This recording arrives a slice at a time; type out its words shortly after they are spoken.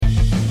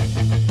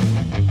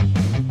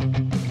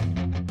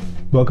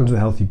Welcome to The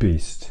Healthy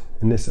Beast.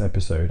 In this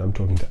episode, I'm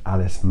talking to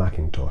Alice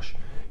McIntosh.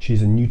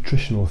 She's a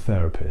nutritional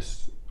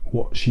therapist.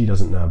 What she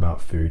doesn't know about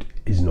food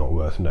is not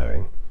worth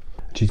knowing.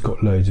 She's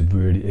got loads of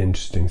really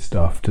interesting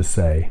stuff to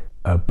say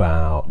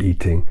about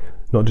eating,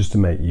 not just to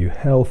make you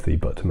healthy,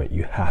 but to make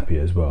you happy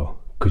as well,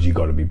 because you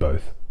got to be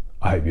both.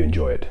 I hope you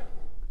enjoy it.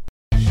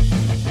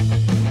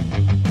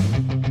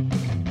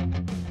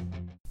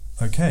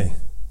 Okay,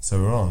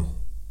 so we're on.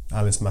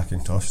 Alice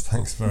McIntosh,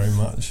 thanks very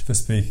much for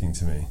speaking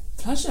to me.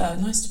 Pleasure,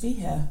 nice to be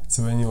here.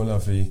 So we're in your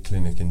lovely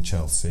clinic in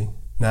Chelsea.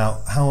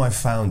 Now, how I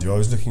found you, I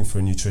was looking for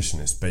a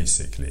nutritionist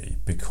basically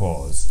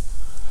because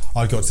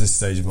I got to this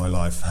stage of my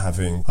life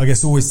having, I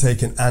guess, always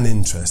taken an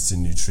interest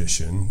in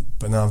nutrition,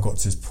 but now I've got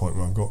to this point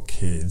where I've got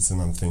kids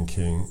and I'm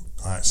thinking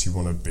I actually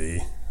want to be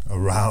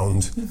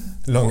around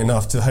long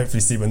enough to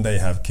hopefully see when they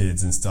have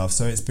kids and stuff.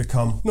 So it's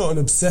become not an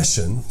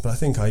obsession, but I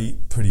think I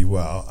eat pretty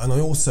well. And I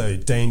also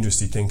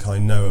dangerously think I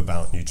know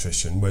about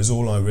nutrition, whereas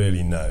all I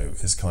really know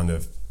is kind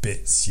of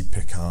bits you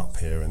pick up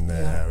here and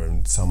there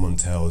and someone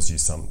tells you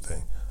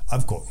something.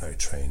 I've got no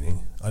training.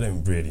 I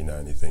don't really know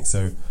anything.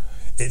 So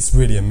it's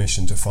really a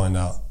mission to find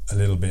out a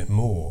little bit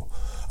more.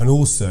 And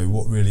also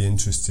what really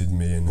interested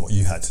me and what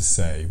you had to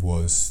say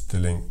was the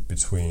link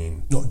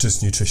between not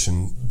just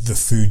nutrition, the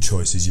food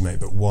choices you make,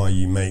 but why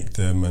you make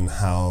them and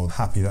how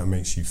happy that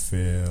makes you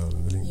feel,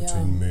 and the link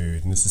between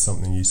mood. And this is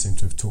something you seem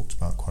to have talked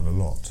about quite a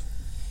lot.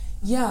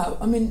 Yeah,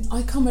 I mean,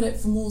 I come at it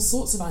from all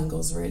sorts of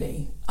angles,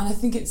 really. And I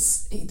think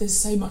there's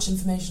so much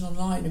information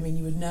online. I mean,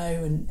 you would know,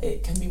 and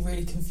it can be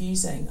really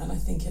confusing. And I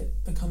think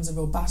it becomes a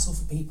real battle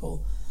for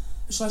people.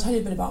 Shall I tell you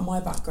a bit about my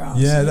background?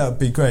 Yeah, that would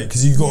be great,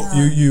 because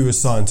you were a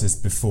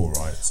scientist before,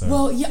 right? So.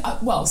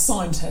 Well,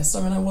 scientist.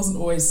 I mean, I wasn't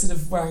always sort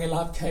of wearing a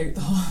lab coat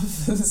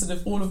sort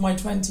of all of my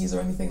 20s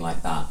or anything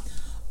like that.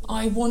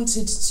 I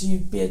wanted to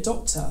be a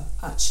doctor,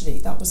 actually.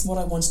 That was what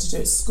I wanted to do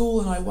at school,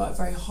 and I worked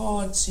very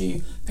hard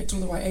to pick all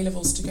the right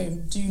A-levels to go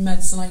and do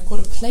medicine. I got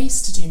a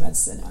place to do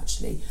medicine,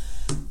 actually.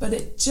 But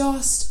it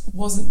just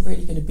wasn't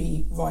really going to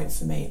be right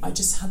for me. I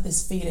just had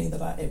this feeling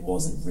that it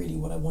wasn't really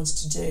what I wanted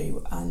to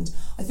do, and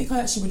I think I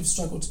actually would have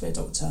struggled to be a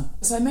doctor.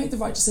 So I made the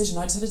right decision.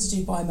 I decided to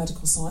do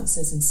biomedical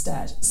sciences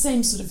instead.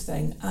 Same sort of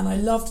thing, and I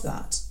loved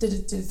that. Did a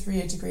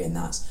 3-year degree in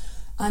that.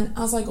 And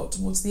as I got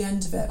towards the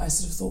end of it, I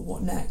sort of thought,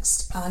 what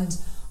next? And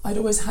I'd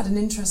always had an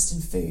interest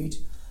in food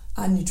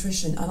and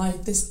nutrition,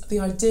 and the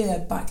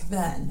idea back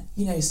then,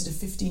 sort of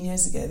 15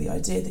 years ago, the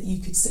idea that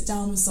you could sit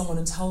down with someone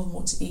and tell them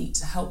what to eat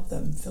to help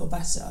them feel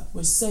better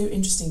was so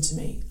interesting to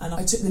me. And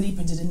I took the leap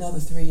and did another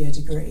 3-year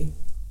degree,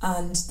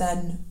 and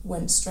then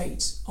went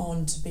straight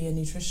on to be a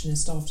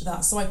nutritionist after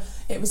that. So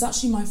it was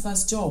actually my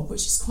first job,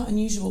 which is quite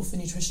unusual for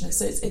nutritionists.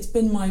 So it's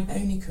been my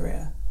only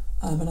career,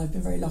 and I've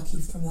been very lucky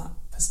from that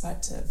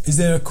perspective. Is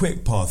there a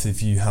quick path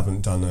if you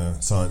haven't done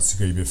a science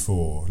degree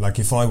before? Like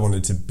if I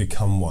wanted to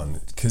become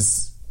one,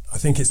 because I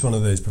think it's one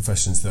of those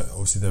professions that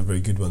obviously they're very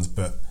good ones,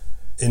 but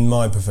in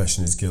my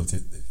profession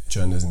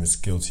journalism is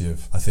guilty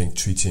of, I think,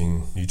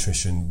 treating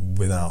nutrition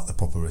without the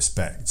proper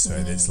respect. So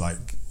it's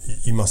like,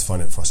 you must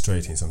find it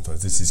frustrating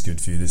sometimes. This is good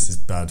for you, this is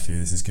bad for you,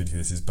 this is good for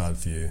you, this is bad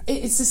for you.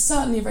 It's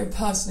certainly a very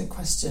pertinent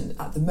question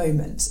at the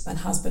moment, and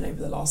has been over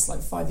the last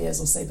 5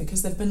 years or so,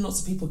 because there have been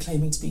lots of people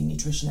claiming to be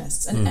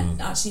nutritionists. And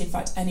actually, in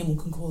fact, anyone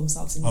can call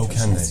themselves a nutritionist.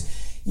 Oh, can they?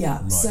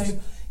 Yeah, right. So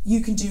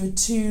you can do a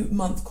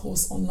 2-month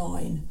course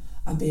online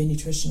and be a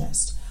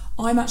nutritionist.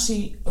 I'm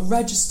actually a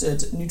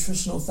registered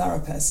nutritional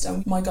therapist,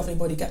 and my governing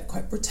body get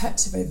quite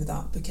protective over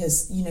that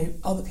because,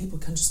 other people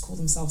can just call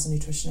themselves a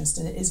nutritionist,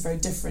 and it is very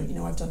different.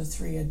 I've done a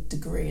 3-year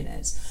degree in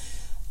it.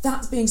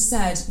 That being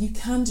said, you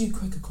can do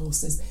quicker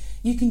courses.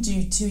 You can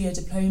do 2-year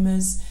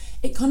diplomas.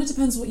 It kind of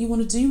depends what you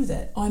want to do with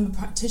it. I'm a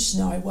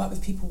practitioner. I work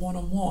with people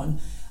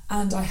one-on-one,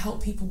 and I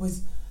help people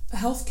with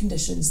health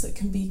conditions that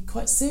can be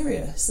quite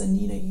serious, and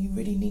you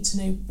really need to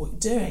know what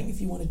you're doing if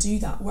you want to do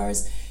that.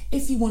 Whereas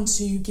if you want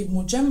to give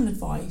more general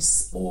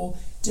advice or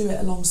do it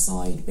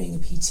alongside being a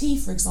PT,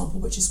 for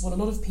example, which is what a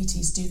lot of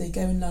PTs do, they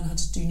go and learn how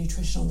to do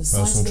nutrition on the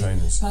side.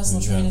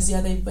 Personal trainers,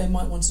 they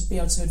might want to be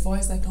able to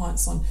advise their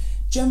clients on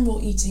general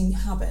eating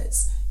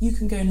habits. You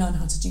can go and learn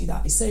how to do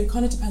that. So it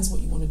kind of depends what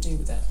you want to do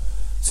with it.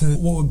 So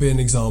what would be an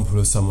example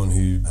of someone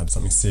who had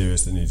something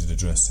serious that needed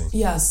addressing?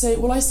 Yeah, I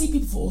see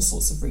people for all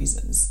sorts of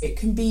reasons. It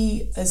can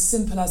be as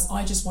simple as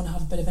I just want to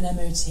have a bit of an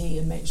MOT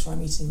and make sure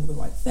I'm eating all the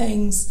right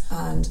things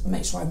and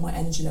make sure my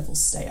energy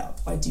levels stay up.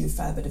 I do a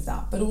fair bit of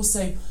that. But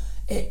also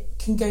it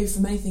can go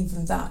from anything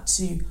from that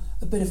to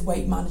a bit of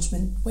weight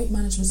management. Weight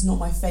management's not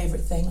my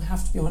favourite thing, I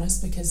have to be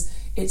honest, because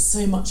it's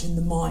so much in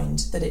the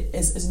mind that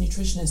as a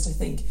nutritionist, I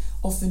think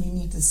often you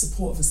need the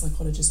support of a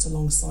psychologist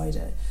alongside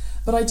it.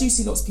 But I do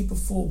see lots of people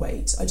for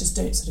weight. I just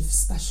don't sort of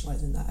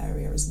specialise in that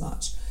area as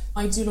much.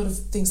 I do a lot of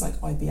things like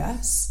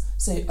IBS,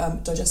 so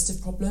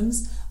digestive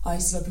problems. I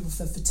see a lot of people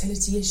for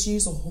fertility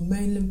issues or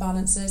hormonal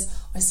imbalances.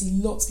 I see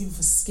lots of people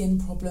for skin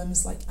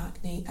problems like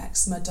acne,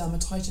 eczema,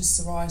 dermatitis,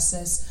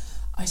 psoriasis.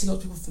 I see a lot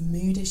of people for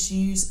mood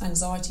issues,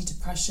 anxiety,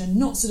 depression,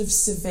 not sort of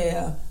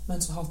severe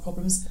mental health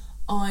problems.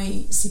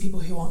 I see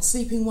people who aren't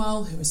sleeping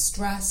well, who are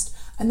stressed,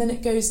 And then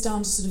it goes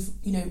down to sort of,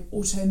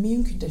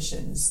 autoimmune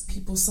conditions,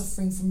 people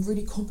suffering from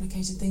really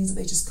complicated things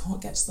that they just can't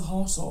get to the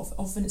heart of.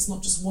 Often it's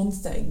not just one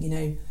thing,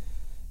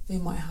 they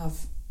might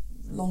have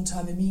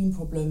long-term immune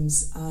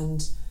problems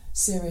and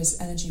serious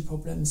energy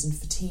problems and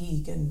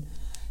fatigue, and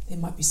they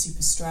might be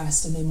super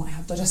stressed, and they might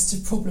have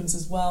digestive problems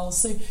as well.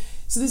 So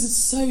there's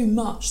so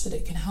much that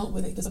it can help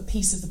with. It there's a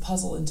piece of the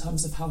puzzle in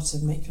terms of how to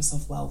make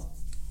yourself well.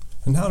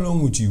 And how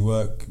long would you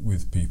work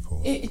with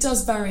people? It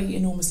does vary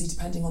enormously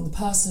depending on the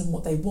person and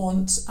what they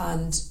want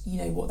and,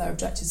 what their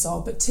objectives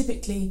are. But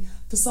typically,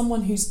 for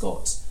someone who's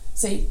got,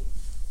 say,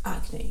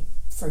 acne,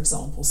 for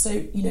example, so,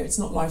 it's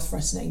not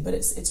life-threatening, but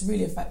it's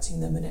really affecting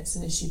them, and it's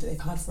an issue that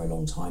they've had for a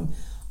long time,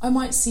 I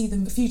might see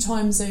them a few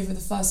times over the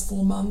first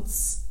 4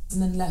 months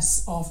and then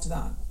less after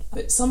that.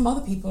 But some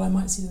other people, I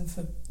might see them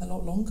for a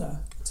lot longer.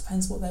 It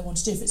depends what they want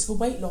to do. If it's for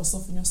weight loss,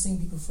 often you're seeing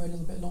people for a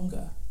little bit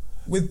longer.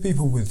 With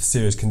people with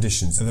serious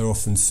conditions, are there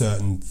often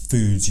certain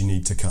foods you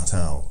need to cut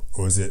out?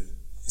 Or is it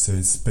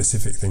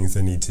specific things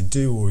they need to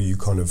do, or are you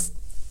kind of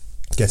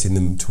getting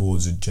them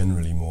towards a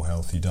generally more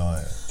healthy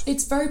diet?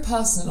 It's very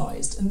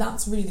personalised, and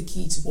that's really the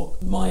key to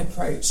what my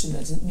approach and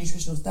as a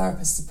nutritional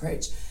therapist's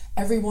approach.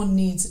 Everyone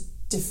needs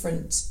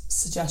different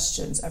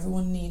suggestions.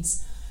 Everyone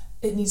needs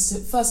to,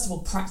 first of all,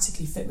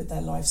 practically fit with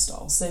their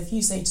lifestyle. So if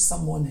you say to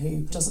someone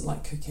who doesn't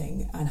like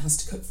cooking and has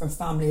to cook for a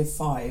family of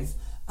 5,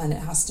 and it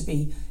has to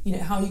be,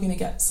 how are you going to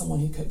get someone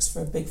who cooks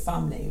for a big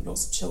family with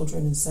lots of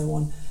children and so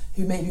on,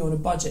 who may be on a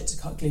budget to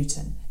cut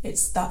gluten?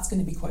 That's going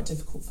to be quite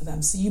difficult for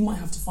them. So you might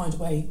have to find a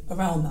way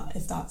around that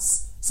if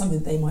that's something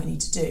that they might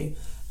need to do.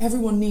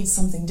 Everyone needs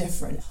something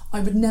different.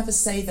 I would never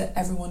say that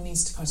everyone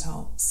needs to cut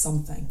out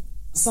something.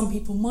 Some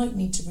people might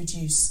need to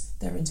reduce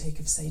their intake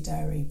of, say,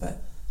 dairy,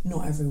 but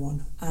not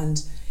everyone.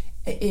 And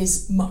it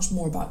is much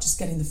more about just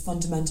getting the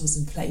fundamentals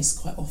in place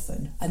quite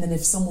often. And then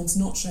if someone's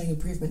not showing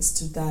improvements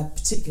to their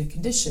particular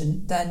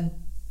condition, then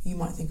you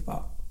might think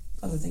about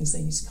other things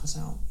they need to cut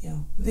out. Yeah.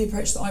 The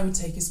approach that I would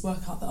take is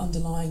work out the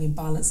underlying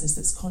imbalances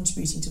that's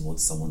contributing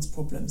towards someone's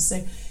problems.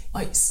 So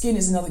skin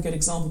is another good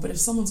example, but if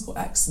someone's got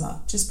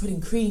eczema, just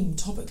putting cream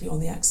topically on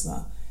the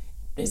eczema,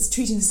 it's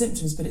treating the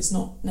symptoms, but it's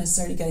not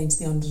necessarily getting to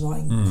the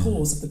underlying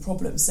cause of the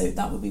problem. So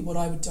that would be what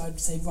I would do. I would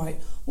say, right,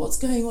 what's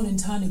going on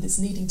internally that's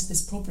leading to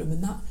this problem?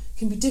 And that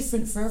can be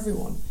different for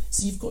everyone.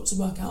 So you've got to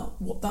work out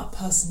what that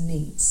person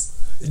needs.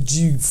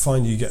 Do you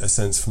find you get a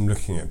sense from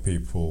looking at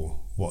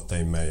people what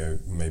they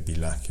may be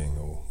lacking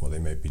or what they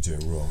may be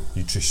doing wrong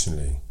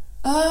nutritionally?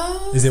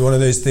 Is it one of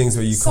those things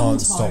where you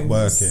can't stop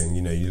working?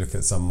 You look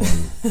at someone.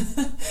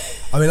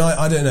 I mean,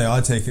 I don't know.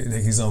 I take an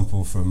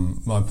example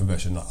from my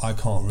profession. I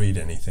can't read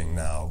anything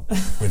now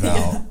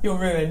without you're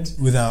ruined.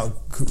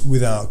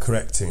 Without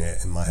correcting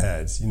it in my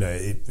head.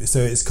 So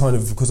it's kind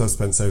of, because I've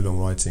spent so long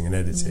writing and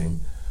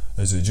editing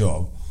as a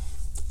job,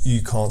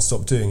 you can't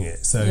stop doing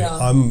it. So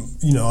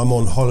I'm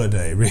on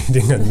holiday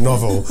reading a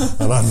novel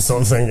and I'm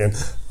sort of thinking,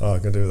 I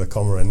could do with a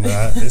comma in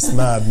there. It's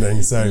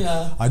maddening.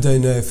 So I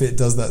don't know if it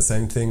does that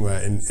same thing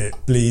where it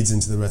bleeds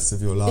into the rest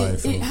of your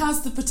life. It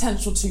has the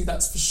potential to,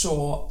 that's for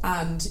sure.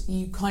 And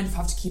you kind of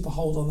have to keep a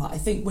hold on that. I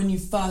think when you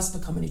first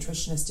become a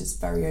nutritionist, it's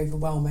very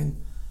overwhelming.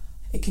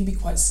 It can be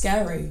quite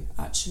scary,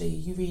 actually.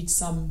 You read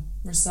some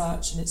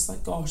research and it's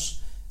like, gosh,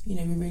 we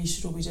really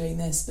should all be doing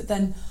this. But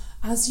then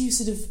as you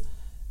sort of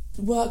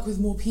work with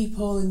more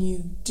people and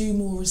you do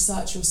more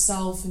research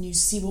yourself and you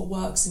see what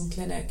works in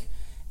clinic,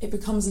 it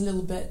becomes a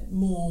little bit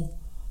more,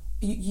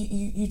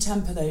 you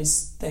temper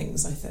those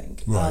things, I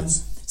think. Right.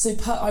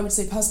 I would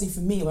say personally for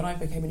me, when I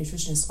became a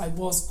nutritionist, I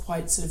was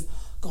quite sort of,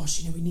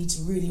 gosh, we need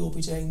to really all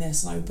be doing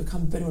this, and I would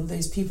become a bit one of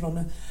those people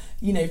on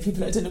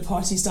people at a dinner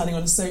party standing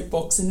on a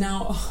soapbox, and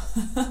now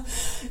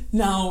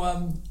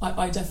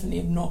I definitely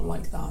am not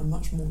like that. I'm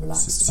much more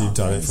relaxed. So you've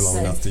done it for long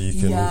enough that you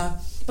can. Yeah.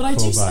 But I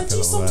do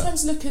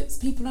sometimes look at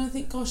people and I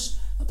think, gosh,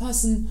 a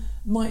person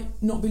might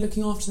not be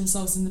looking after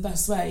themselves in the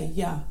best way.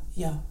 Yeah.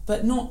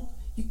 But not,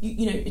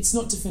 it's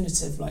not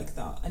definitive like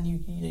that. And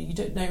you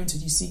don't know until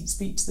you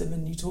speak to them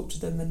and you talk to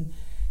them and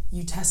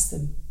you test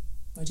them.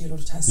 I do a lot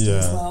of testing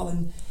as well.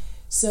 And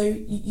so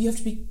you have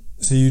to be...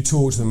 So you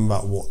talk to them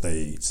about what they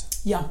eat?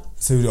 Yeah.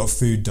 So we've got a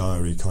food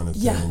diary kind of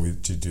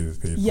thing to do with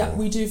people? Yeah,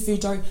 we do food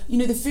diary.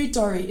 The food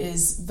diary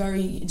is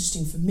very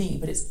interesting for me,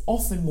 but it's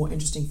often more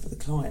interesting for the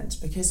client,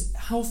 because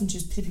how often do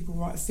people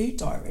write a food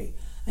diary?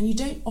 And you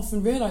don't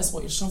often realise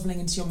what you're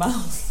shoveling into your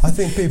mouth. I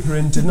think people are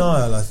in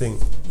denial,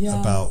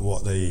 about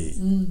what they eat.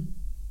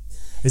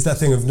 It's that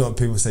thing of not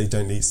people say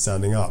don't eat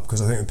standing up,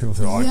 because I think people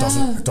feel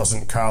it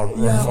doesn't count.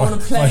 Yeah, on a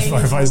plane.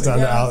 If I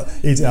stand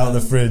eat it out of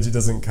the fridge, it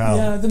doesn't count.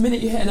 Yeah, the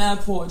minute you hit an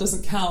airport, it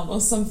doesn't count, or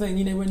something.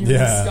 When you're in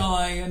the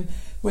sky and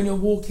when you're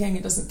walking,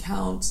 it doesn't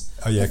count.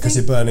 Oh yeah, because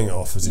you're burning it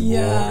off as you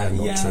walk.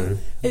 Not true.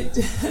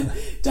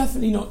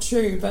 Definitely not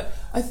true. But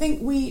I think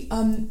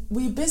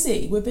we're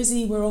busy. We're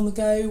busy. We're on the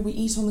go. We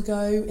eat on the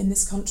go in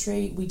this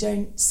country. We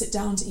don't sit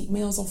down to eat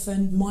meals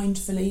often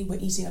mindfully. We're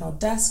eating at our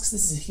desks.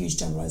 This is a huge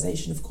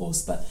generalisation, of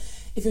course, but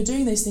if you're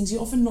doing those things,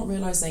 you're often not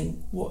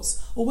realising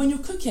or when you're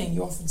cooking,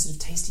 you're often sort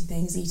of tasting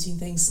things, eating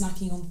things,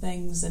 snacking on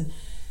things, and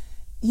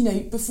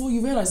before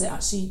you realise it,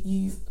 actually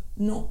you've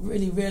not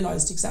really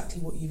realised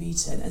exactly what you've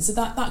eaten. And so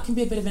that can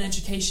be a bit of an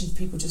education for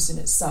people just in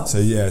itself.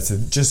 So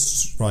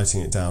just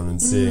writing it down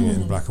and seeing it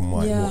in black and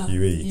white, what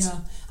you eat. Yeah.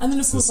 And then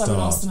of course I would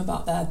ask them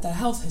about their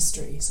health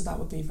history. So that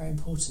would be very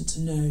important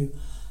to know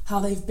how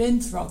they've been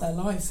throughout their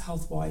life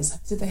health-wise.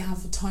 Did they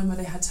have a time where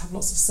they had to have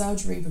lots of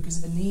surgery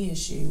because of a knee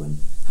issue, and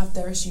have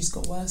their issues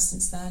got worse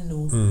since then,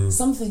 or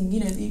something,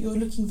 you're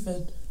looking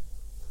for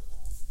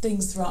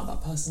things throughout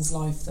that person's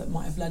life that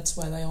might have led to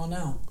where they are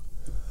now.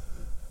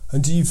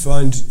 And do you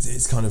find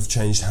it's kind of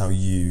changed how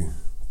you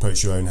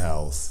approach your own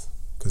health?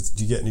 Because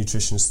do you get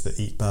nutritionists that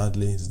eat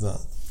badly? Is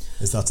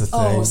that a thing?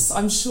 Oh,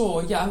 I'm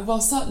sure, yeah.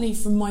 Well, certainly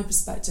from my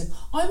perspective,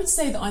 I would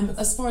say that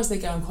as far as they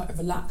go, I'm quite a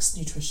relaxed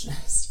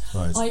nutritionist.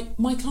 Right.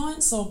 My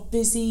clients are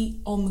busy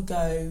on the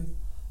go,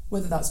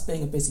 whether that's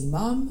being a busy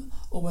mum,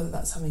 or whether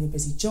that's having a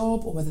busy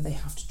job, or whether they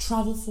have to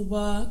travel for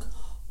work,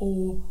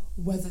 or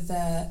whether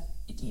they're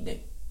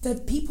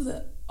people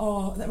that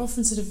are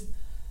often sort of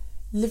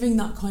living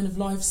that kind of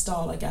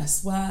lifestyle, I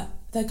guess, where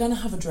they're going to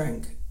have a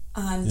drink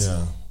and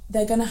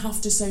they're going to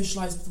have to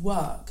socialise with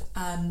work,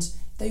 and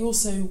they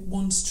also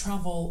want to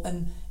travel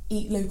and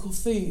eat local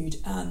food.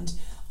 And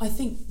I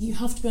think you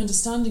have to be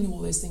understanding of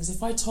all those things.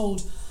 If I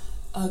told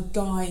a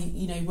guy,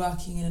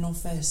 working in an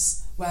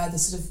office where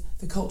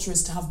the culture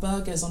is to have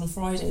burgers on a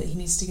Friday, that he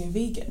needs to go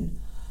vegan,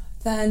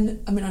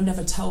 then, I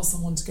never tell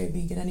someone to go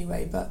vegan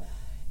anyway, but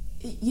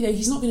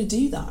he's not going to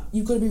do that.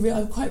 You've got to be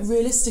quite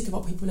realistic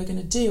about what people are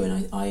going to do.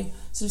 And I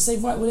sort of say,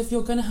 right, well, if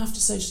you're going to have to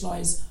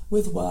socialise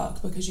with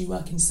work because you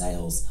work in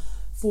sales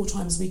 4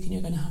 times a week and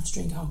you're going to have to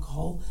drink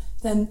alcohol,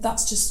 then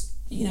that's just,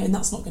 and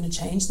that's not going to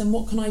change. Then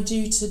what can I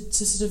do to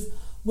sort of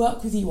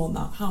work with you on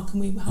that? How can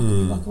we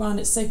work around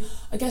it? So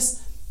I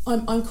guess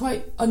I'm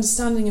quite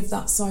understanding of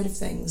that side of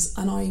things.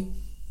 And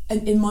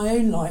in my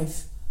own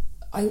life,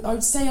 I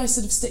would say I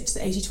sort of stick to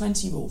the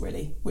 80-20 rule,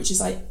 really, which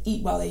is I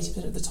eat well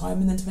 80% of the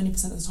time, and then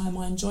 20% of the time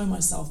I enjoy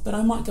myself. But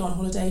I might go on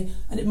holiday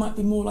and it might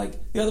be more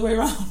like the other way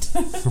around.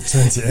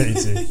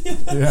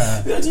 20-80.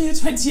 Yeah. I do the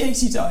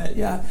 20-80 diet,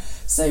 yeah.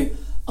 So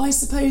I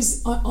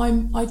suppose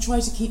I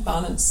try to keep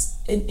balance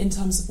in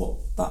terms of what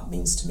that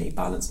means to me.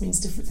 Balance means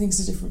different things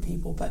to different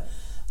people, but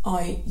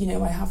I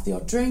have the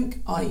odd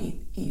drink, I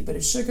eat a bit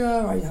of sugar,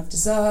 I have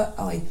dessert,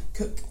 I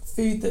cook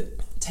food that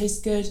tastes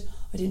good,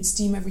 I don't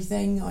steam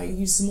everything, I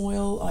use some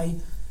oil, I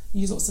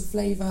use lots of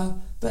flavour,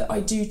 but I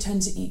do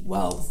tend to eat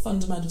well. The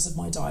fundamentals of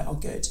my diet are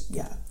good,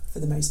 yeah, for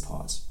the most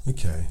part.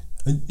 Okay.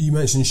 And you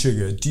mentioned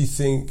sugar. Do you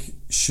think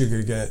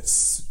sugar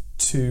gets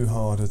too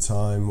hard a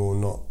time or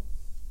not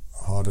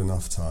hard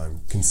enough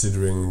time,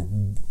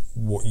 considering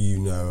what you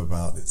know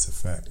about its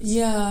effects?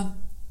 Yeah,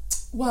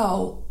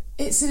 well,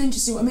 it's an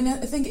interesting one.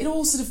 I think it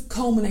all sort of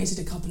culminated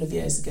a couple of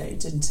years ago,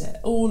 didn't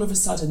it? All of a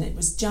sudden, it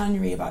was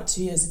January about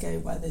 2 years ago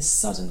where this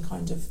sudden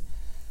kind of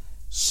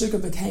sugar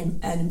became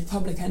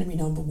public enemy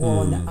number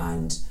one,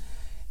 and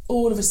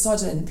all of a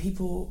sudden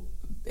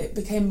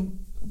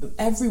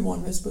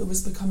everyone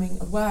was becoming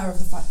aware of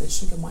the fact that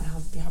sugar might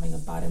be having a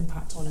bad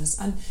impact on us.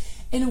 And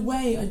in a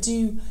way,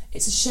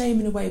 it's a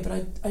shame in a way, but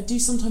I do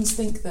sometimes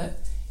think that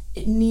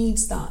it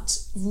needs that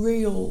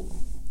real,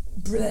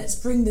 let's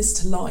bring this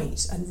to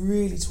light and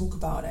really talk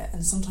about it.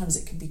 And sometimes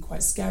it can be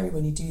quite scary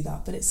when you do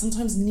that, but it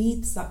sometimes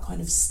needs that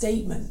kind of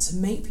statement to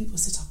make people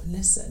sit up and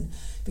listen.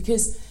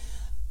 Because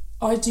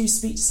I do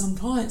speak to some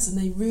clients and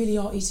they really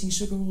are eating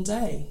sugar all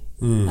day.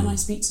 And I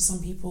speak to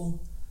some people,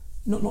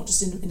 not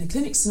just in a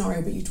clinic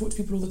scenario, but you talk to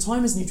people all the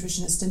time as a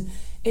nutritionist, and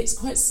it's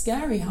quite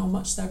scary how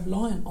much they're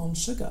reliant on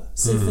sugar.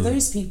 So for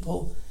those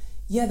people,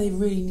 they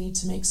really need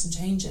to make some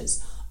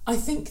changes. I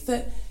think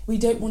that we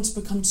don't want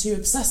to become too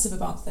obsessive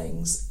about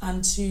things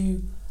and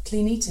too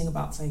clean eating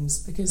about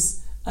things,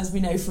 because as we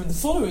know from the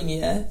following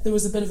year, there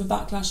was a bit of a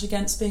backlash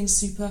against being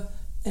super,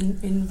 in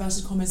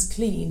inverted commas,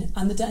 clean,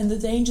 and the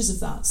dangers of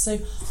that. So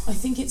I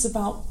think it's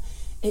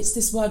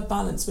this word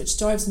balance, which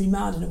drives me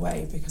mad in a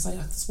way, because I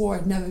swore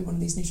I'd never be one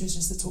of these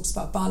nutritionists that talks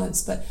about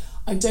balance, but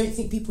I don't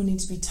think people need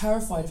to be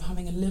terrified of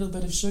having a little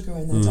bit of sugar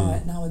in their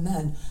diet now and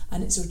then,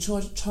 and it's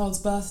your child's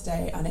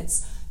birthday, and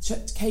it's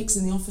cakes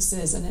in the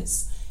offices, and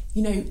it's,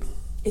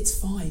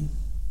 it's fine,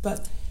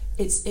 but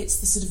it's the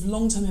sort of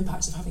long-term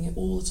impact of having it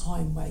all the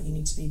time where you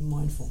need to be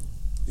mindful.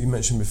 You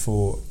mentioned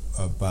before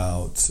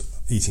about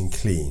eating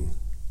clean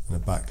and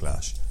a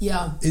backlash.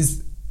 Yeah.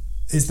 Is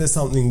there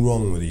something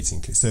wrong with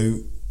eating clean? So,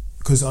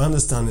 because I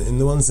understand that in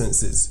the one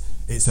sense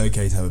it's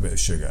okay to have a bit of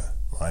sugar,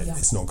 right? Yeah.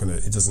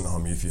 It doesn't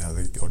harm you if you have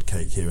the odd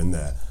cake here and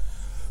there.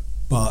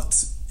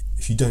 But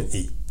if you don't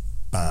eat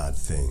bad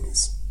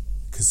things,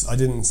 because I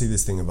didn't see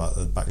this thing about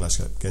the backlash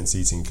against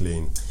eating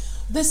clean.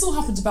 This all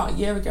happened about a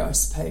year ago, I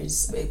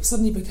suppose. It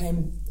suddenly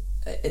became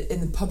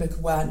in the public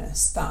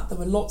awareness that there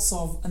were lots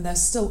of, and there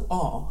still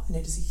are, and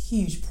it is a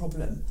huge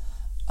problem,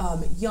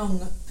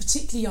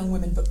 particularly young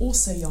women, but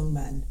also young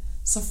men,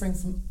 suffering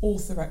from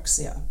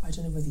orthorexia. I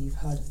don't know whether you've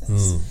heard of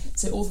this.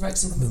 So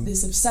orthorexia,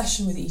 this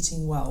obsession with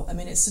eating well.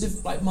 It's sort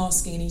of like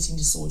masking an eating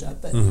disorder,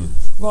 but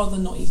rather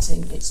than not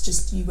eating, it's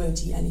just you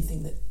won't eat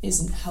anything that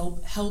isn't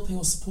helping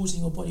or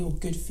supporting your body or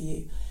good for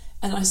you.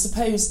 And I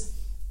suppose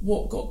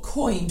what got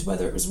coined,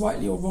 whether it was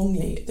rightly or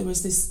wrongly, there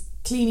was this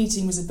clean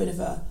eating was a bit of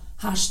a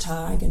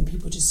hashtag, and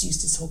people just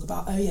used to talk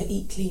about, oh yeah,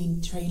 eat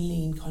clean, train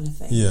lean kind of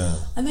thing. Yeah.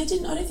 And I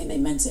don't think they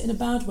meant it in a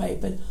bad way,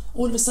 but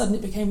all of a sudden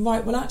it became,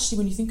 right, well actually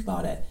when you think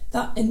about it,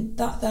 that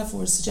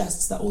therefore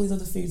suggests that all these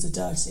other foods are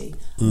dirty,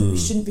 and that we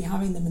shouldn't be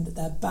having them, and that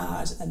they're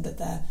bad, and that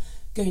they're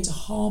going to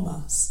harm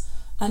us.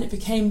 And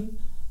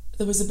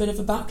there was a bit of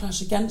a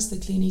backlash against the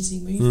clean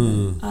eating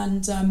movement.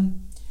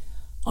 And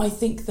I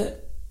think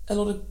that a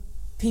lot of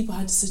people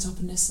had to sit up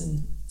and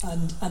listen.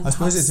 And I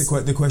suppose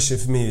the question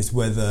for me is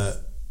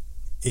whether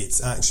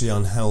it's actually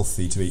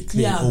unhealthy to eat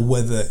clean, or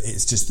whether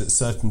it's just that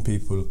certain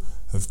people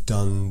have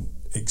done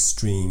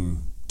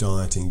extreme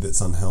dieting that's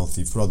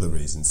unhealthy for other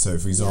reasons. So,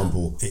 for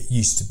example, it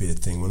used to be a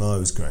thing when I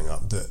was growing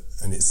up that,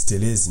 and it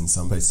still is in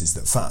some places,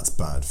 that fat's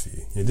bad for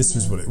you. This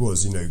was what it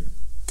was.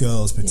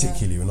 Girls,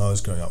 particularly when I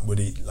was growing up, would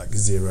eat like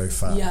zero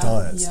fat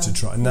diets to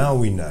try. Now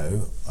we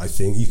know, I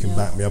think you can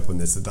back me up on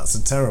this, that that's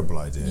a terrible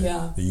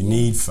idea. That you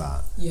need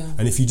fat.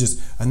 And if you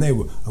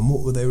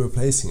what were they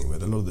replacing it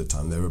with? A lot of the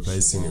time they're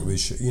replacing it with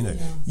sugar.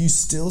 You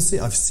still see,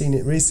 I've seen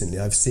it recently,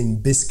 I've seen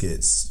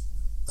biscuits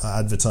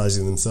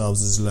advertising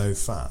themselves as low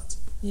fat.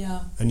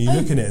 And you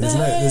look at it,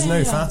 there's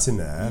no fat in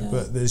there,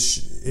 but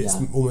it's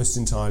almost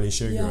entirely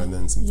sugar and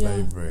then some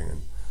flavouring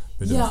and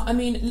I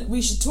mean, we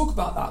should talk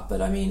about that,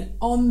 but I mean,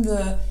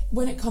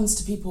 when it comes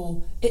to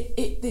people,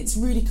 it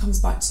really comes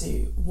back to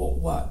what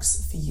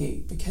works for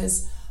you,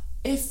 because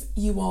if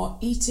you are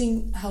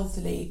eating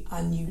healthily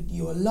and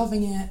you are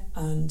loving it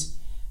and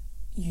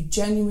you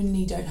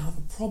genuinely don't have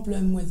a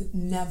problem with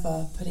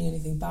never putting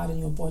anything bad in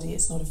your body,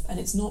 it's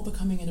not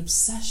becoming an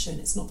obsession,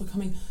 it's not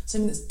becoming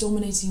something that's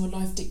dominating your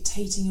life,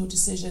 dictating your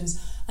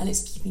decisions, and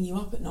it's keeping you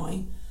up at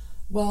night,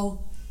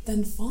 well,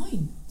 then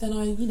fine. Then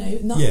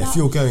if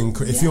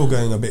you're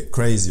going a bit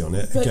crazy on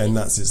it, again,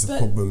 it's a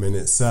problem in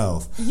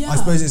itself. I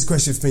suppose it's a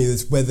question for me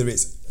is whether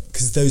it's,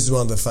 because those are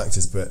other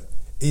factors, but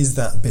is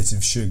that bit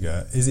of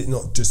sugar, is it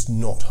not just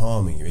not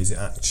harming you? Is it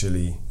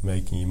actually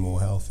making you more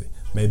healthy?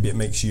 Maybe it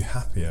makes you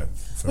happier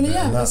for a bit,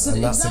 and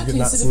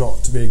that's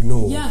not to be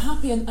ignored. Yeah,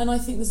 happy, and I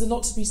think there's a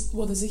lot to be.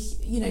 Well,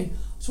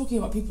 talking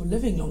about people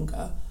living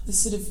longer, the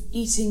sort of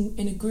eating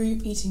in a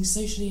group, eating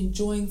socially,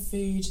 enjoying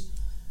food.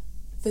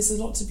 There's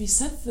a lot to be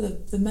said for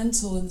the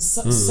mental and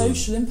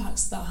social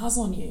impacts that has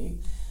on you,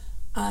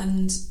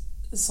 and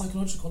the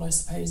psychological, I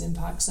suppose,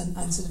 impacts,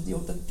 and sort of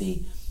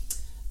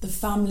the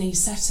family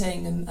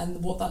setting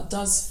and what that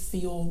does for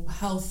your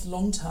health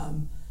long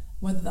term.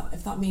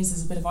 If that means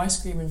there's a bit of ice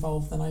cream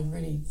involved, then I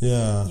really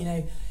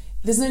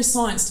there's no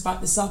science to back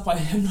this up.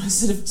 I'm not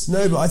sort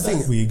of but I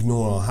think we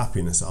ignore our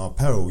happiness at our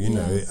peril,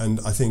 and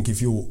I think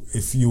if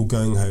you're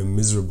going home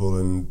miserable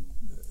and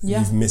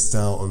you've missed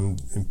out on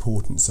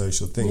important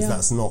social things.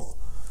 That's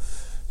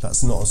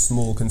not a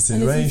small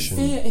consideration.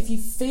 And if you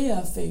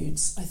fear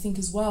foods, I think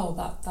as well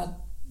that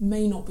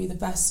may not be the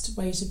best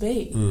way to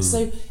be.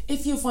 So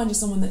if you're finding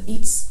someone that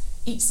eats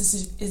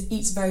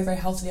very, very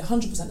healthily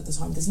 100% of the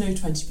time, there's no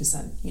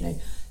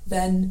 20%,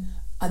 then,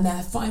 and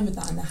they're fine with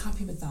that and they're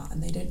happy with that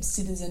and they don't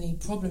see there's any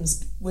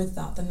problems with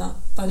that, then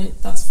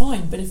that's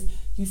fine. But if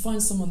you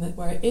find someone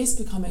where it is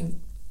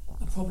becoming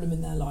a problem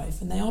in their life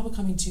and they are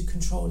becoming too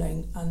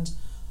controlling and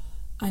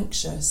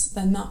anxious,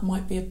 then that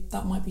might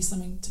be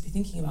something to be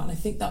thinking about. And I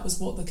think that was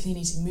what the clean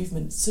eating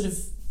movement sort of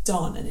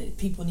done, and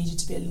people needed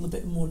to be a little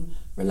bit more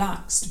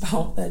relaxed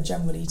about their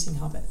general eating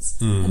habits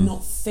and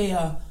not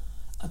fear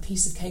a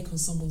piece of cake on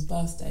someone's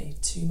birthday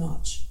too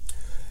much.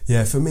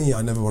 Yeah, for me,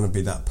 I never want to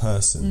be that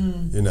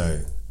person,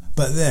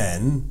 But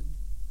then,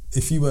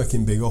 if you work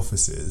in big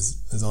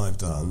offices, as I've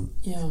done,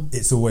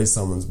 it's always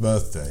someone's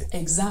birthday.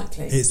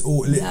 Exactly. It's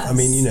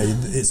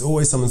it's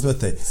always someone's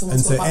birthday.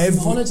 Someone's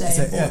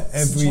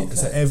and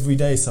so every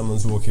day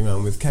someone's walking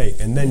around with cake,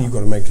 and then you've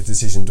got to make a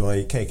decision: do I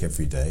eat cake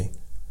every day,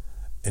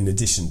 in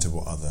addition to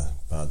what other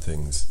bad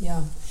things?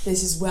 Yeah,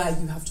 this is where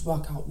you have to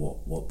work out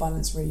what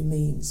balance really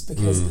means,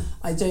 because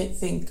I don't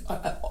think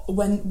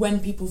when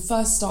people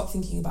first start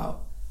thinking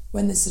about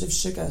when this sort of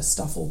sugar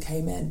stuff all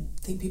came in,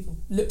 I think people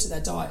looked at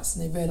their diets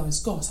and they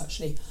realised, gosh,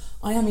 actually,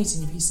 I am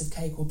eating a piece of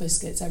cake or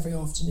biscuits every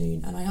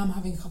afternoon, and I am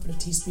having a couple of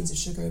teaspoons of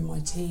sugar in my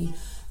tea.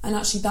 And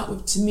actually that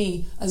would, to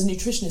me, as a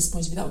nutritionist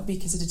point of view, that would be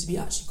considered to be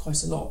actually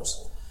quite a lot.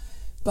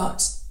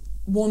 But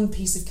one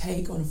piece of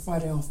cake on a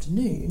Friday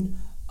afternoon,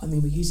 I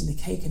mean, we're using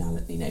the cake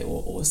analogy,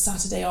 or a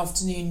Saturday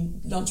afternoon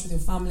lunch with your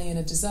family and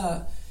a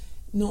dessert,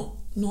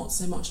 not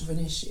so much of an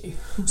issue.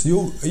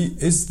 So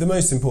is the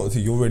most important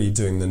thing, you're really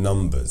doing the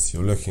numbers.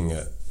 You're looking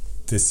at,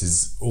 this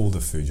is all the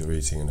food you're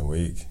eating in a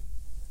week.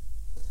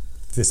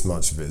 This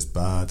much of it is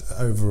bad.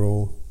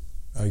 Overall,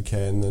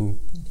 okay, and then...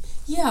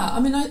 Yeah, I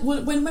mean,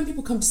 when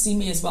people come to see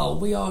me as well,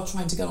 we are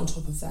trying to get on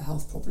top of their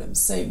health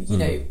problems. So,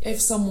 if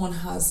someone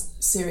has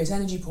serious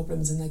energy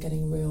problems and they're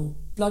getting real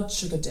blood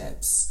sugar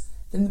dips,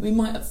 then we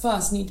might at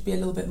first need to be a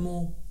little bit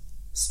more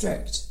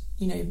strict,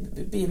 be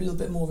a little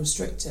bit more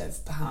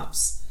restrictive,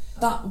 perhaps.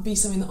 That would be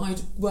something that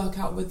I'd work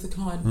out with the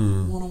client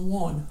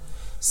one-on-one.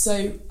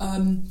 So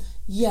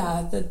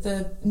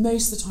the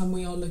most of the time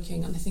we are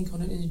looking, and I think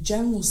in a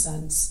general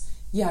sense,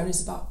 it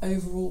is about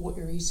overall what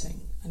you're eating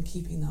and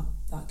keeping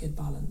that good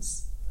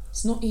balance.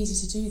 It's not easy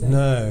to do though.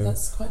 No,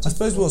 that's quite difficult. I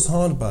suppose what's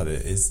hard about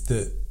it is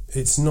that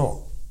it's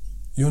not.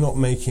 You're not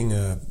making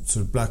a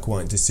sort of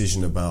black-white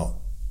decision about,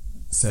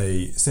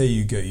 say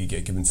you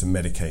get given some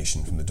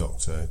medication from the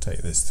doctor. Take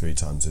this 3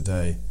 times a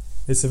day.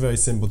 It's a very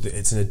simple.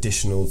 It's an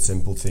additional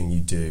simple thing you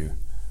do,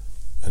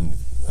 and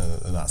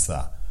that's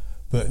that.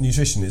 But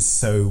nutrition is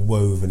so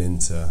woven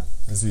into,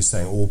 as we were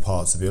saying, all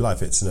parts of your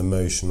life. It's an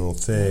emotional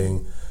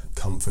thing.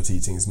 Comfort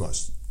eating is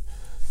much.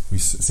 We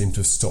seem to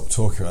have stopped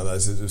talking about that.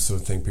 It's the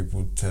sort of thing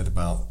people said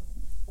about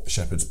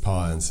shepherd's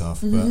pie and stuff.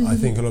 But I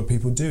think a lot of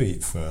people do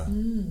eat to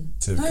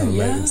kind of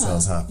make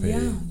themselves happy.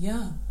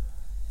 Yeah.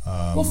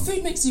 Well,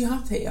 food makes you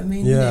happy. I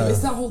mean, it's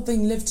that whole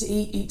thing: live to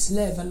eat, eat to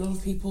live. A lot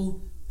of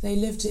people, they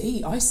live to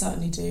eat. I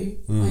certainly do.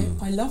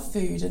 I love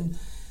food, and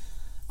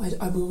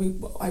I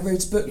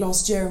wrote a book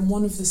last year, and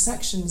one of the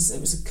sections, it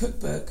was a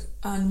cookbook,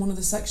 and one of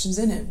the sections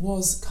in it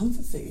was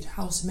comfort food,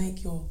 how to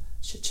make your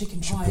chicken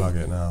pie plug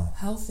it now.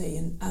 Healthy,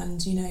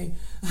 and you know,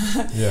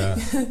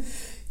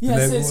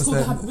 so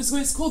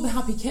it's called The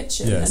Happy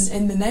Kitchen, yes.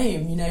 And in the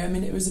name, you know, I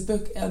mean, it was a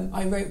book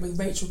I wrote with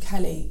Rachel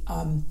Kelly.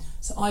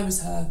 So I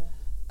was her.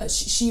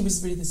 She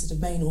was really the sort of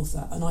main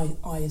author, and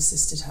I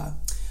assisted her.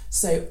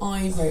 So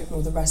I wrote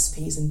all the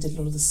recipes and did a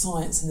lot of the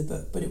science in the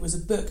book. But it's a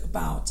book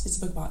about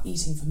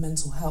eating for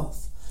mental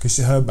health. Because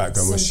her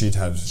background was she'd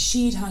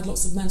had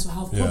lots of mental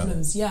health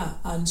problems,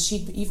 and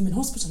she'd even been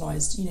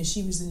hospitalised. You know,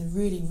 she was in a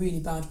really,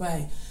 really bad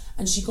way,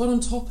 and she got on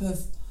top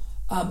of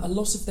a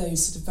lot of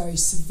those sort of very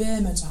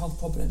severe mental health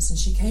problems. And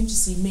she came to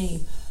see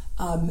me.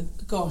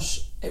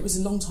 It was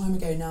a long time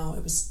ago now.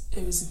 It was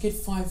a good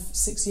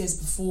 5-6 years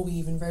before we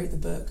even wrote the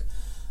book,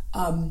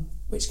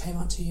 which came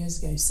out 2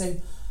 years ago. So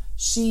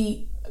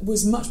she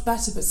was much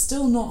better, but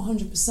still not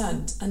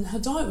 100%. And her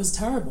diet was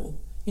terrible.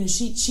 You know,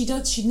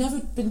 she'd never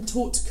been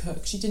taught to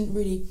cook. She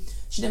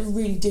never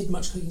really did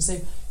much cooking. So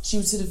she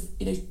would sort of,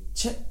 you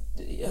know,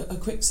 a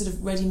quick sort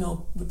of ready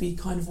meal would be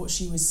kind of what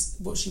she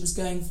was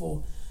going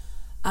for.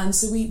 And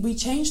so we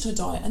changed her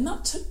diet, and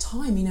that took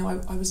time. You know,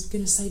 I was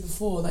going to say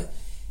before, like,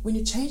 when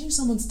you're changing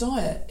someone's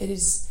diet,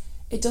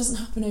 it doesn't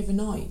happen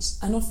overnight,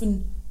 and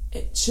often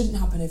it shouldn't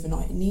happen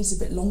overnight. It needs a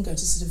bit longer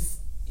to sort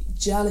of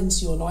gel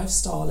into your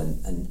lifestyle,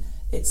 and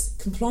its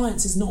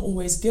compliance is not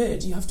always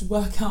good. You have to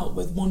work out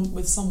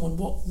with someone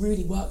what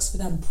really works for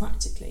them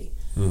practically.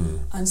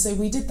 And so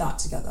we did that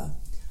together,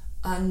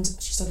 and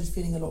she started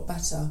feeling a lot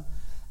better.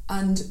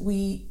 And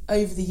we,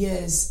 over the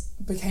years,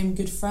 became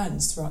good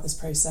friends throughout this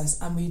process,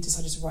 and we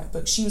decided to write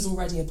books. She was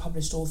already a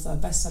published author,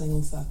 best-selling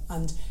author,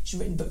 and she'd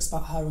written books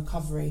about her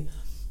recovery,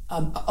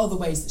 other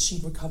ways that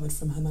she'd recovered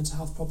from her mental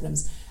health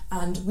problems.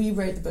 And we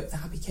wrote the book, The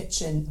Happy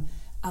Kitchen,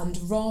 and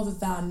rather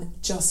than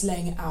just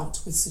laying it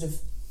out with sort of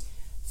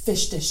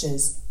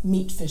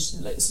meat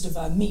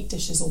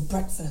dishes or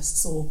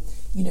breakfasts or,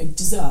 you know,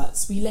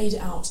 desserts, we laid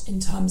it out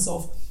in terms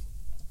of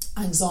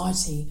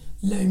anxiety,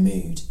 low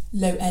mood,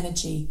 low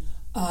energy.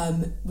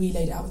 We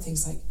laid it out with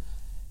things like,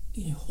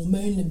 you know,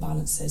 hormonal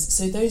imbalances.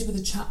 So those were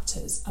the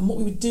chapters, and what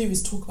we would do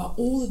is talk about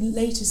all the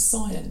latest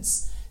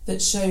science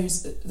that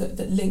shows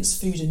that links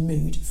food and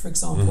mood, for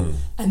example,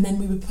 and then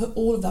we would put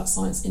all of that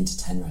science into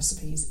 10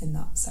 recipes in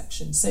that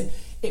section. So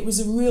it was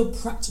a real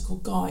practical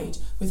guide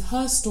with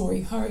her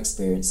story, her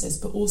experiences,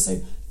 but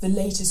also the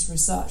latest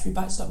research. We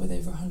backed it up with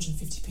over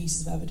 150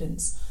 pieces of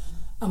evidence.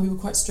 And we were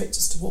quite strict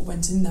as to what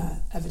went in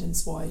there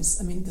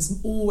evidence-wise. I mean, there's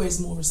always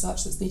more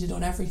research that's needed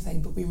on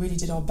everything, but we really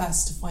did our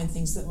best to find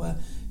things that were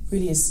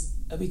really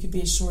we could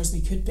be as sure as we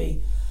could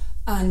be.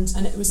 And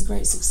it was a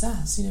great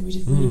success. You know, we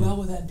did really well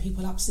with it, and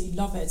people absolutely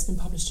love it. It's been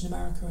published in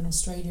America and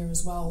Australia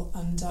as well.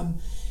 And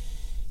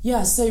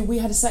so we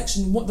had a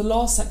section, the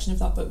last section of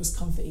that book was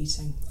comfort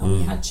eating. And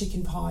we had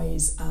chicken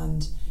pies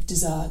and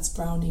desserts,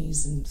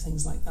 brownies and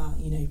things like that,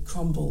 you know,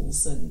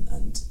 crumbles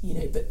and you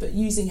know, but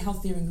using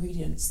healthier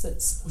ingredients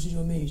that supported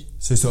your mood.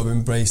 So sort of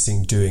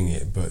embracing doing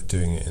it, but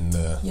doing it in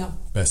the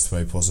best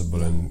way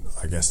possible, and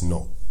I guess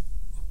not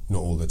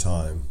all the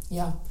time.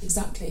 Yeah,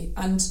 exactly.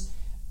 And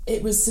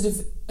it was sort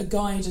of a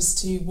guide as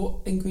to what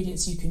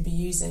ingredients you can be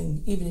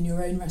using, even in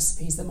your own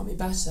recipes, that might be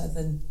better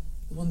than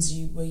the ones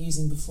you were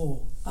using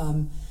before.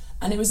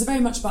 And it was very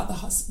much about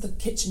the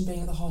kitchen being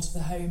at the heart of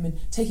the home, and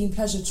taking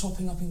pleasure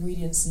chopping up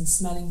ingredients and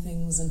smelling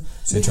things. And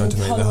so you're trying to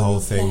make the whole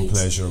thing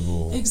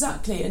pleasurable.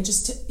 Exactly. And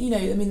just, you know,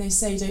 I mean, they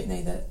say, don't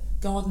they, that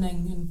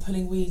gardening and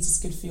pulling weeds is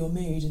good for your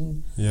mood,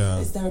 and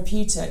it's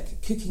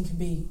therapeutic. Cooking can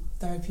be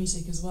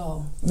therapeutic as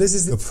well. This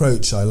is the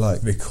approach I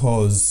like,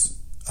 because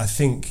I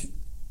think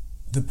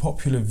the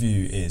popular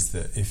view is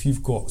that if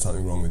you've got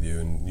something wrong with you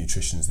and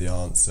nutrition's the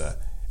answer,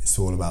 it's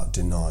all about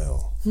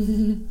denial.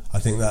 I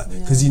think that,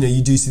 because, you know,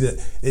 you do see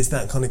that it's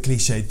that kind of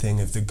cliched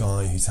thing of the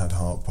guy who's had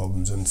heart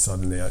problems and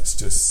suddenly it's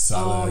just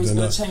salad. Oh, he's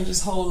got to change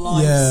his whole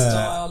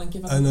lifestyle and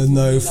give up. And there's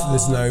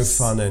no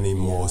fun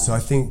anymore. So I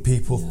think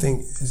people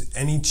think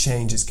any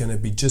change is going to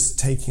be just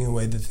taking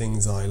away the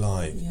things I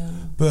like.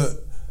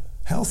 But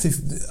healthy.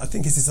 I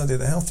think it's this idea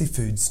that healthy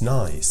food's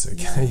nice.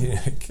 Okay,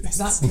 Yeah,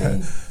 exactly.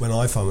 When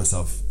I find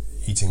myself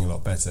eating a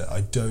lot better,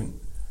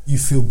 you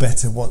feel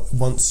better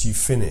once you've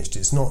finished.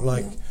 It's not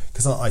like,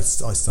 because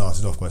I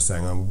started off by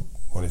saying I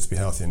wanted to be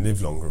healthy and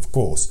live longer, of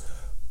course,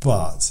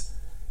 but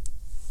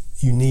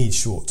you need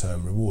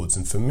short-term rewards,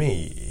 and for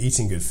me,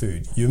 eating good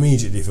food, you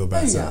immediately feel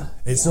better. Oh, yeah.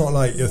 It's not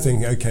like you're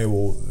thinking, okay,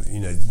 well,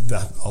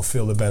 that I'll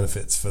feel the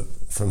benefits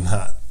from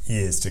that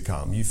years to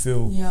come. You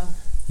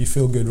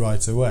feel good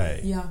right away.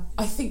 Yeah,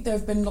 I think there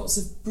have been lots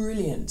of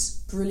brilliant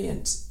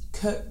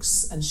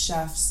cooks and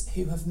chefs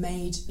who have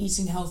made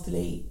eating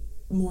healthily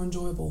more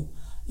enjoyable.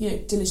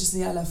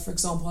 Deliciously Ella, for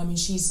example. I mean,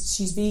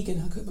 she's vegan.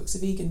 Her cookbooks are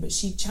vegan, but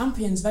she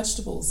champions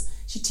vegetables.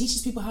 She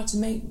teaches people how to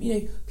make.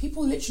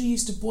 People literally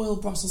used to boil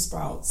Brussels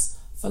sprouts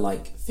for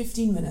like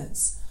 15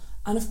 minutes,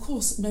 and of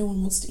course, no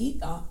one wants to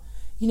eat that.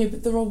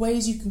 But there are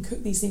ways you can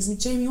cook these things. I mean,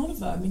 Jamie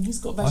Oliver. I mean, he's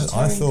got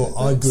vegetarian. I thought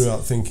cookbooks. I grew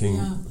up thinking.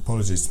 Yeah.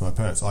 Apologies to my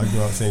parents. I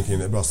grew up thinking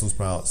that Brussels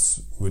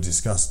sprouts were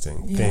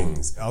disgusting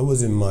things. I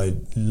was in my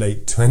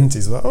late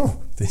 20s.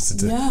 Like,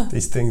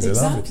 these things are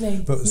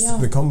lovely. But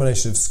the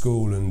combination of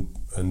school and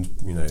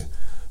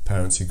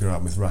parents who grew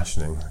up with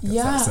rationing.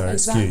 That's their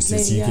excuse.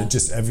 Is you get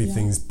just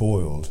everything's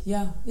boiled.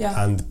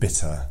 And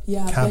bitter.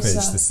 Cabbage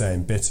bitter. The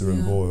same, bitter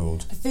and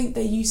boiled. I think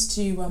they used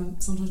to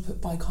sometimes put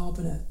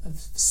bicarbonate of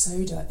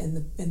soda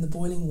in the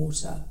boiling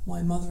water.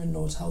 My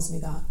mother-in-law tells me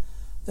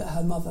that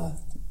her mother.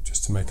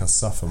 Just to make us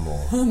suffer more.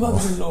 Her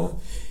mother-in-law.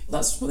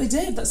 That's what they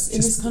did. That's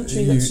in this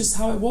country. That's just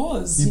how it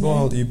was. You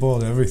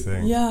boiled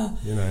everything. Yeah.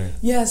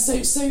 Yeah.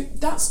 So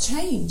that's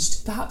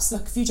changed. Perhaps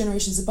like a few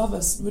generations above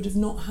us would have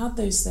not had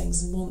those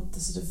things and want the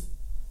sort of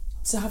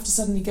to have to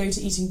suddenly go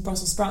to eating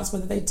Brussels sprouts,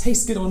 whether they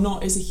taste good or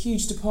not, is a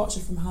huge departure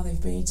from how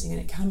they've been eating, and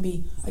it can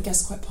be, I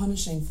guess, quite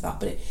punishing for that.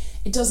 But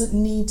it doesn't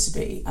need to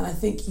be. And I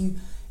think you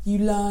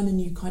learn and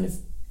you kind of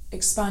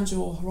expand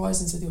your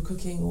horizons with your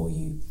cooking, or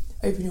you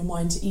open your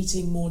mind to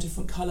eating more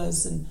different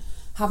colours and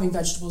having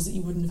vegetables that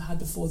you wouldn't have had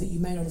before that you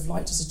may not have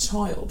liked as a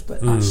child,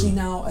 but actually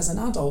now as an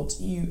adult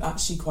you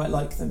actually quite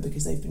like them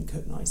because they've been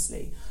cooked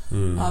nicely.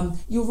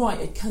 You're right,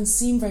 it can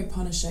seem very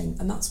punishing,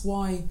 and that's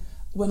why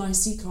when I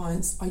see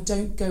clients I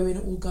don't go in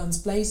all guns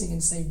blazing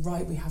and say,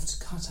 right, we have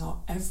to cut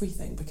out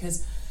everything,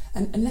 because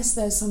unless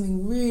there's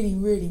something really,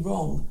 really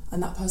wrong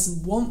and that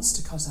person wants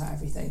to cut out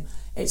everything,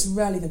 it's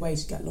rarely the way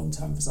to get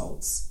long-term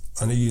results.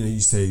 I know you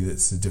say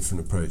that's a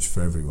different approach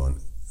for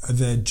everyone. Are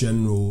there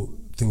general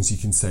things you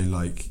can say,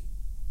 like,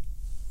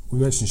 we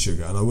mentioned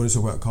sugar, and I want to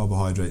talk about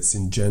carbohydrates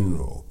in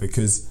general,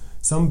 because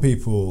some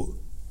people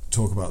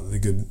talk about the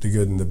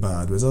good and the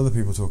bad, whereas other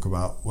people talk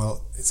about,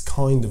 well, it's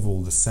kind of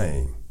all the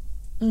same.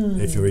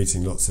 If you're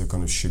eating lots of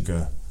kind of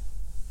sugar,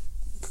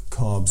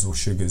 carbs or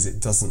sugars, it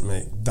doesn't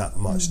make that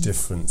much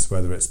difference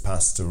whether it's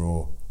pasta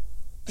or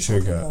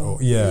sugar or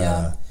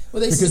Well,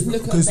 they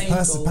look at a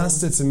bagel.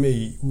 Pasta to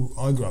me,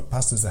 I grew up,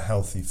 pasta's a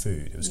healthy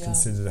food. It was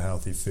considered a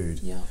healthy food.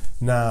 Yeah.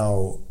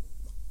 Now,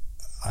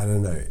 I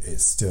don't know,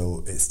 it's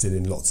still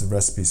in lots of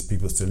recipes,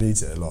 people still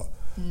eat it a lot,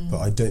 but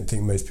I don't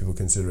think most people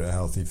consider it a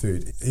healthy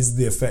food. Is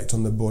the effect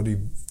on the body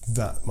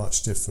that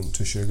much different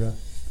to sugar?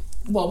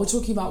 Well, we're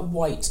talking about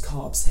white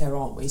carbs here,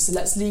 aren't we? So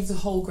let's leave the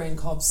whole grain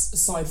carbs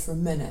aside for a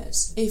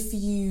minute. If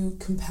you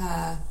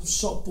compare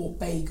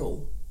shop-bought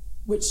bagel,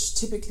 which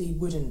typically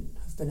wouldn't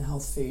have been a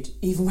health food,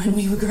 even when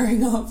we were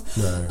growing up,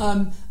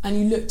 and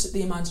you looked at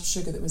the amount of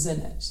sugar that was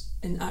in it,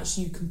 and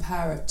actually you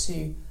compare it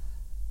to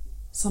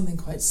something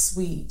quite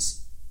sweet,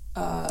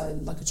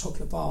 like a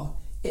chocolate bar,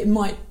 it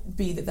might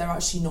be that they're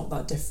actually not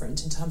that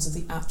different in terms of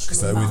the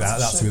actual amount of sugar.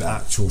 That's with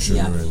actual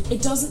sugar in.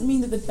 It doesn't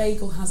mean that the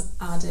bagel has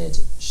added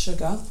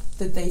sugar,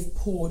 that they've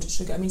poured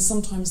sugar. I mean,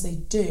 sometimes they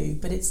do,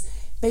 but it's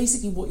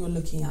basically what you're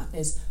looking at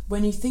is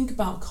when you think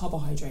about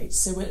carbohydrates,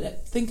 so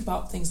think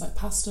about things like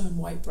pasta and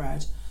white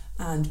bread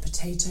and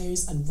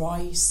potatoes and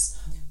rice.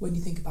 When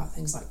you think about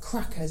things like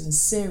crackers and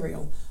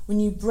cereal, when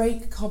you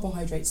break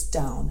carbohydrates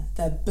down,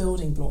 their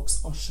building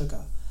blocks are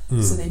sugar.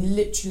 So they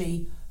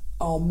literally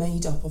are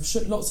made up of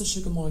lots of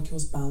sugar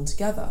molecules bound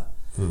together.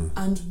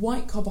 And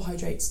white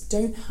carbohydrates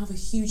don't have a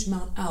huge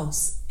amount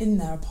else in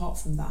there apart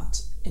from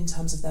that in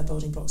terms of their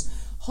building blocks.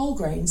 Whole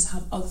grains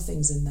have other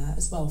things in there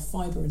as well,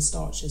 fibre and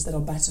starches that are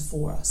better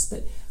for us.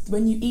 But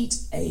when you eat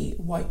a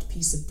white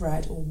piece of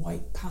bread or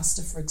white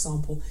pasta, for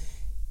example,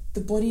 the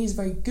body is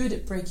very good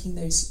at breaking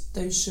those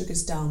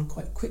sugars down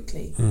quite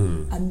quickly,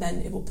 and then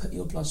it will put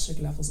your blood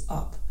sugar levels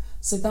up.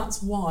 So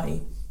that's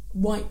why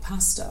white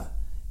pasta,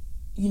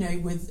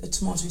 with a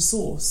tomato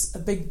sauce, a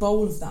big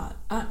bowl of that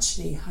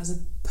actually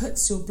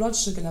puts your blood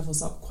sugar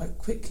levels up quite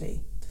quickly.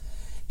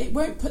 It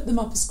won't put them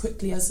up as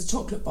quickly as a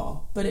chocolate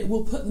bar, but it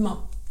will put them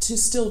up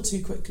still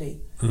too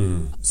quickly.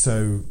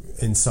 So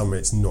in summary,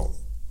 it's not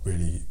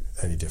really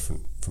any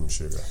different from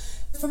sugar.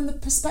 From the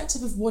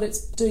perspective of what it's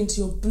doing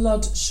to your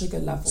blood sugar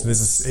levels. So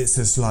it's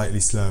a slightly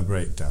slower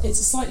breakdown. It's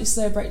a slightly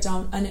slower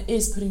breakdown, and it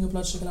is putting your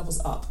blood sugar levels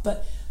up.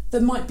 But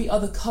there might be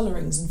other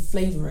colourings and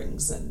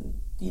flavourings and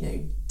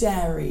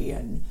dairy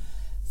and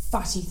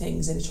fatty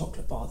things in a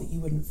chocolate bar that you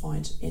wouldn't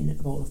find in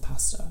a bowl of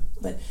pasta.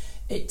 But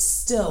it's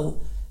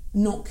still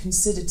not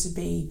considered to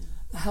be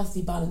a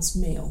healthy, balanced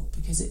meal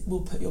because it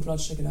will put your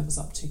blood sugar levels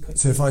up too quickly.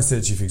 So if I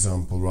said to you, for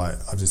example, right,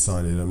 I've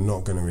decided I'm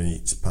not going to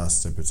eat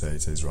pasta,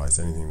 potatoes, rice,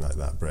 anything like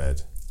that,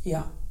 bread.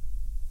 Yeah.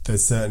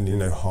 There's certainly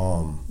no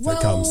harm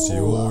that comes to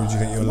you, or do you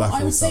think you're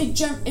lacking? I would say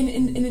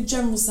in a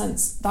general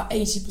sense that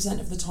 80%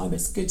 of the time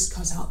it's good to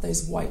cut out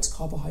those white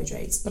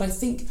carbohydrates. But I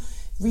think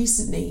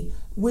recently,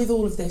 with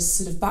all of this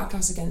sort of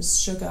backlash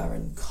against sugar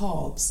and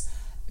carbs,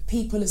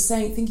 people are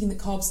thinking that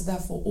carbs are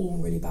therefore all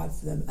really bad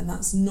for them, and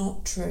that's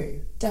not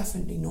true.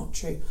 Definitely not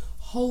true.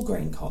 Whole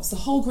grain carbs, the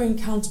whole grain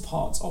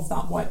counterpart of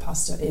that white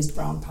pasta is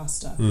brown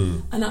pasta.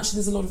 And actually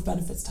there's a lot of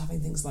benefits to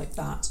having things like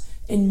that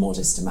in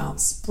modest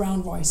amounts.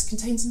 Brown rice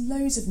contains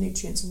loads of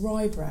nutrients,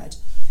 rye bread,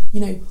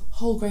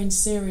 whole grain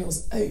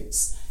cereals,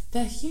 oats,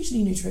 they're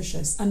hugely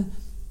nutritious and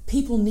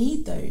people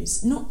need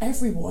those. Not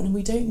everyone, and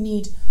we don't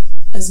need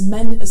as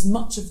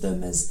much of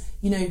them as,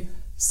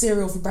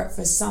 cereal for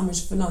breakfast,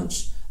 sandwich for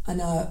lunch, and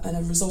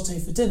a risotto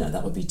for dinner.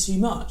 That would be too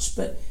much.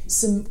 But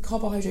some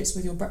carbohydrates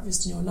with your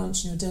breakfast and your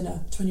lunch and your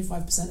dinner,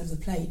 25% of the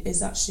plate,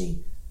 is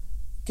actually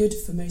good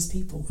for most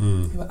people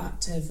who are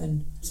active,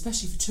 and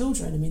especially for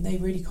children. I mean, they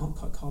really can't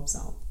cut carbs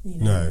out.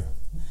 No.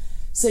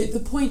 So the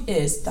point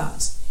is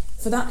that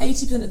for that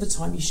 80% of the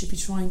time, you should be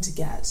trying to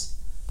get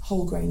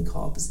whole grain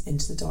carbs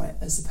into the diet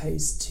as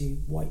opposed to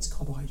white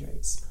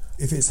carbohydrates.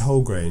 If it's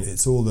whole grain,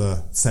 it's all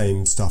the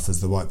same stuff as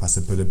the white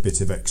pasta, but a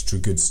bit of extra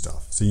good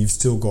stuff. So you've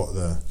still got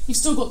the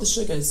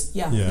sugars,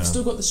 yeah. You've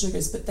still got the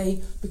sugars, but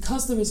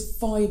because there is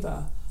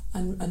fibre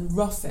and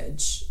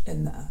roughage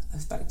in there,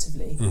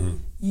 effectively,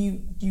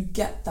 you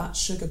get that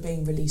sugar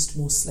being released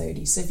more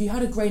slowly. So if you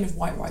had a grain of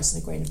white rice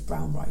and a grain of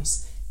brown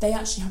rice, they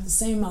actually have the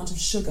same amount of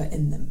sugar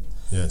in them.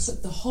 Yes.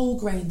 But the whole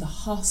grain, the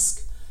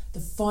husk, the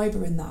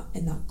fibre in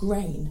that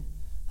grain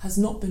has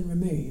not been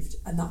removed,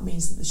 and that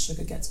means that the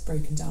sugar gets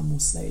broken down more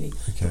slowly.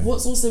 Okay. But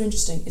what's also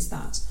interesting is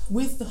that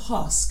with the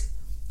husk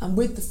and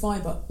with the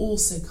fibre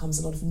also comes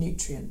a lot of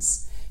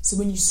nutrients. So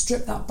when you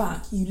strip that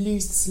back, you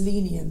lose the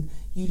selenium,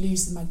 you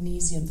lose the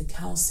magnesium, the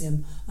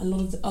calcium, and a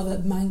lot of the other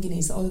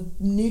manganese, the other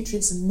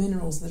nutrients and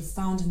minerals that are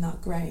found in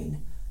that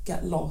grain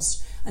get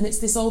lost. And it's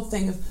this old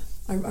thing of,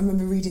 I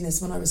remember reading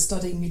this when I was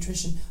studying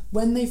nutrition,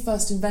 when they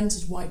first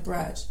invented white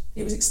bread,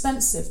 it was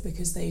expensive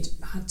because they'd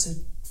had to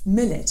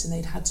mill it and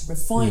they'd had to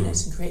refine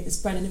it and create this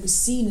bread, and it was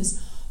seen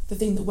as the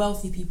thing that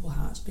wealthy people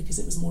had because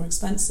it was more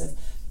expensive.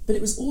 But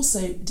it was also,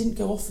 it didn't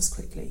go off as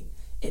quickly.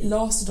 It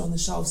lasted on the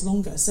shelves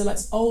longer. So like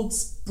old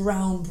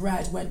brown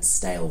bread went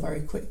stale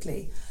very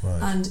quickly. Right.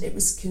 And it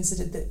was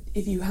considered that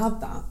if you had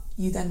that,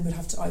 you then would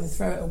have to either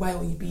throw it away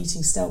or you'd be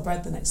eating stale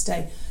bread the next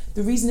day.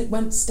 The reason it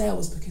went stale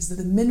was because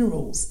the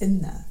minerals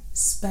in there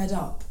sped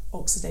up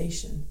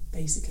oxidation,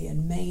 basically,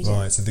 and made it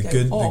Right, so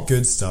the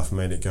good stuff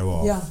made it go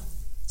off. Yeah.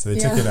 So they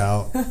took it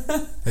out.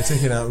 They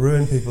took it out,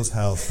 ruined people's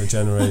health for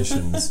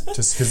generations,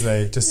 just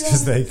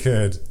because they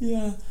could.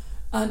 Yeah,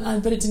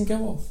 and but it didn't go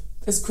off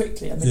as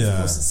quickly. I mean, of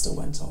course, it still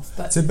went off.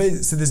 But so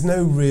there's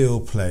no real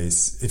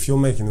place, if you're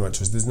making the right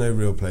choice. There's no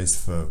real place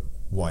for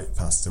white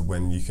pasta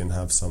when you can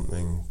have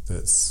something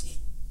that's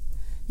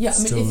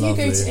if lovely. You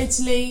go to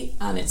Italy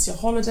and it's your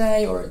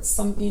holiday, or it's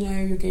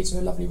you go to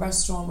a lovely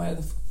restaurant where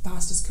the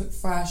pasta's cooked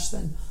fresh,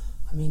 then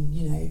I'm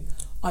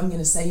going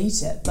to say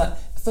eat it. But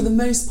for the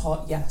most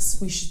part, yes,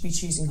 we should be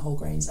choosing whole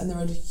grains, and there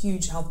are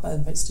huge health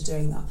benefits to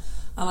doing that.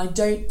 And I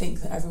don't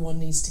think that everyone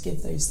needs to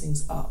give those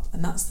things up.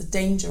 And that's the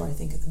danger, I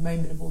think, at the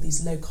moment of all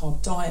these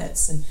low-carb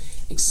diets and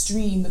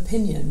extreme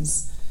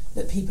opinions,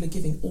 that people are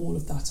giving all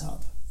of that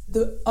up.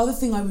 The other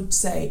thing I would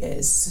say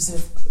is, sort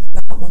of,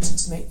 without wanting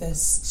to make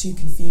this too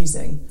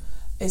confusing,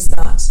 is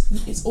that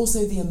it's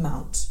also the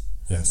amount.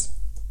 Yes.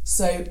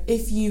 So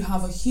if you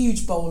have a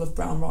huge bowl of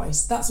brown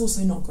rice, that's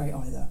also not great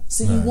either.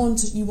 So you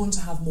want to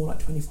have more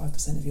like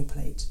 25% of your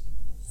plate.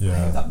 Yeah. I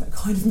hope that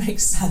kind of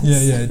makes sense.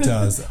 Yeah, it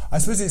does. I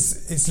suppose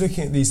it's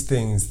looking at these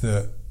things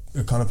that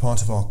are kind of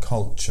part of our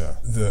culture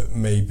that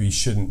maybe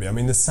shouldn't be. I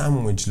mean, the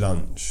sandwich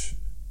lunch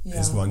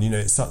is one.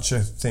 It's such a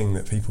thing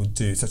that people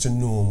do. It's such a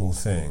normal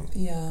thing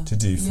to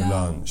do for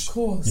lunch. Of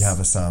course. You have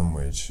a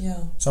sandwich.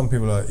 Yeah. Some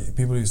people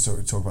who sort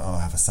of talk about,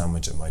 I have a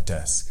sandwich at my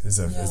desk, as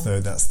though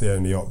that's the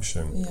only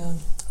option. Yeah.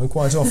 And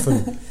quite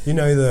often,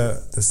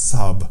 the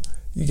sub,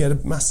 you get a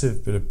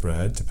massive bit of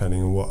bread,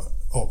 depending on what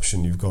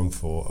option you've gone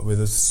for,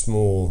 with a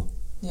small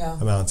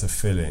amount of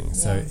filling.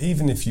 So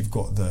even if you've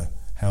got the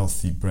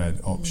healthy bread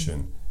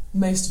option,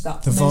 most of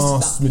that, the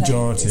vast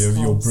majority of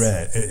your carbs.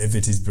 Bread, if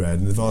it is bread,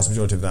 and the vast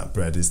majority of that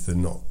bread is the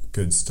not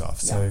good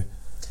stuff. So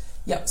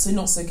so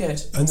not so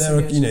good. And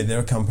there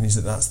are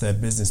companies that's their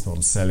business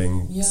model,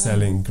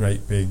 selling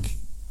great big,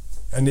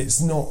 and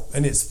it's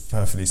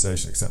perfectly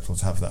socially acceptable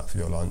to have that for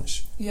your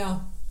lunch. Yeah.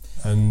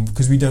 And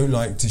because we don't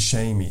like to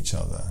shame each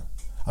other.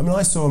 I mean,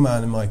 I saw a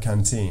man in my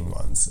canteen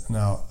once.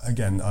 Now,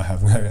 again,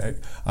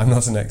 I'm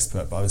not an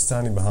expert, but I was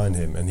standing behind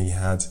him, and he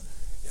had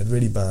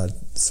really bad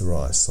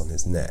psoriasis on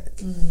his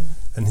neck.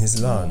 And his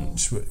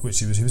lunch,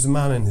 he was a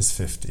man in his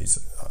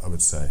 50s, I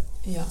would say.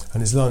 Yeah.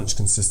 And his lunch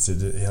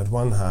consisted, he had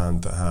one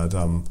hand that had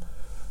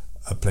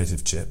a plate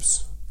of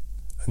chips,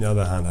 and the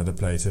other hand had a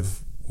plate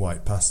of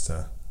white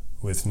pasta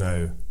with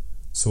no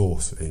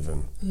sauce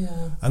even.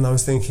 Yeah. And I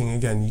was thinking,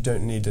 again, you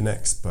don't need an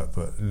expert,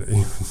 but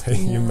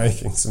you're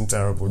making some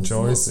terrible There's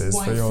choices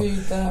lots for of your... white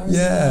food there, isn't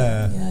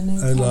Yeah. there? Yeah, no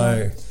And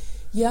colour. like...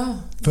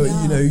 Yeah. But,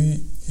 yeah. you know,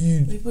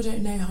 you... People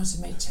don't know how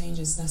to make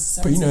changes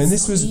necessarily. But, you know, and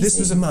It's this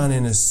was a man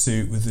in a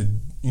suit with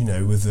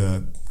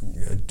a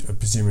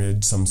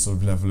presumably some sort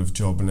of level of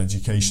job and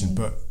education,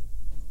 but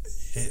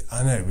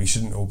I know we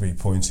shouldn't all be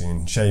pointing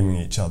and shaming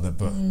each other,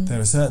 but there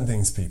are certain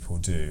things people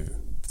do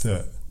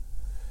that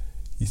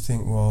you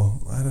think,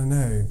 well, I don't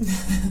know,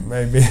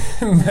 maybe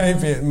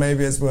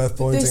it's worth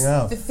pointing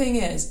out. The thing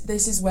is,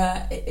 this is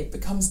where it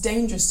becomes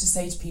dangerous to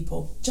say to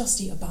people, just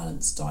eat a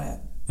balanced diet.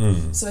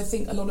 So I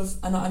think a lot of,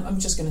 and I'm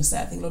just going to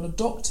say, I think a lot of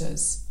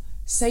doctors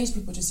say to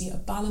people, just eat a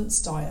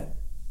balanced diet.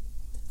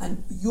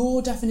 And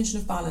your definition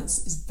of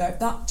balance is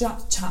that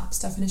chap's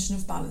definition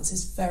of balance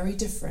is very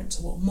different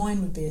to what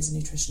mine would be as a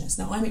nutritionist.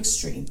 Now, I'm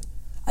extreme,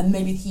 and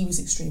maybe he was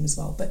extreme as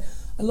well, but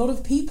a lot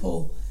of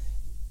people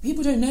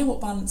don't know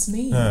what balance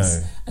means.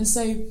 No. And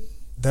so...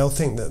 They'll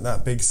think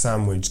that big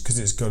sandwich, because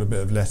it's got a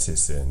bit of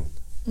lettuce in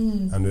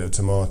and a bit of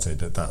tomato,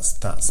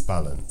 that's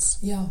balance.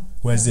 Yeah.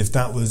 Whereas if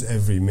that was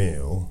every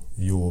meal,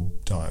 your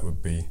diet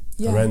would be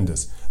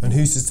horrendous. And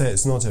who's to say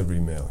it's not every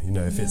meal? You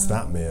know, if it's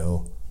that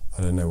meal...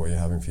 I don't know what you're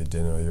having for your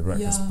dinner or your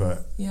breakfast,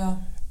 but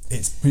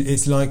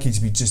it's likely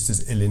to be just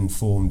as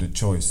ill-informed a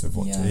choice of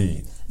what to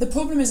eat. The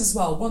problem is as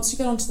well, once you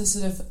get onto the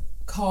sort of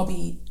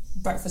carby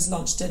breakfast,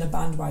 lunch, dinner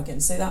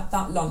bandwagon, so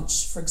that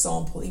lunch, for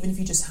example, even if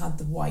you just had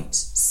the white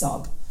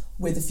sub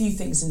with a few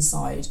things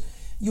inside,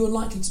 you're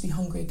likely to be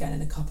hungry again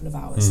in a couple of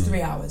hours,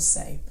 3 hours,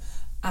 say.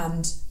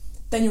 And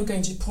then you're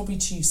going to probably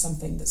choose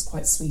something that's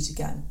quite sweet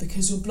again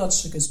because your blood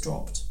sugar's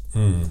dropped.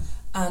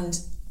 And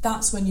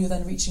that's when you're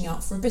then reaching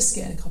out for a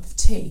biscuit and a cup of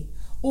tea.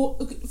 Or,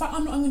 in fact,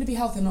 I'm going to be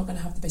healthy, I'm not going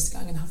to have the biscuit,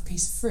 I'm going to have a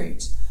piece of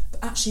fruit.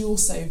 But actually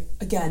also,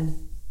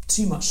 again,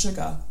 too much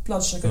sugar,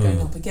 blood sugar going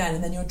up again,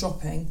 and then you're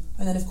dropping.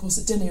 And then, of course,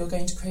 at dinner, you're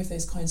going to crave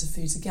those kinds of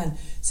foods again.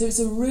 So it's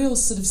a real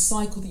sort of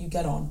cycle that you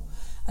get on.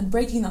 And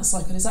breaking that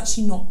cycle is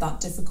actually not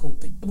that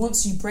difficult. But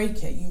once you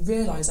break it, you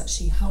realise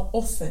actually how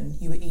often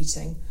you were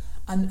eating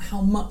and how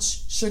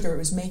much sugar it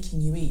was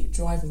making you eat,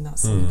 driving that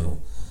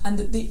cycle. And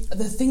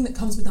the thing that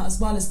comes with that as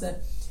well is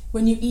that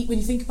when you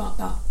think about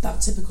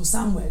that typical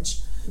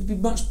sandwich, it would be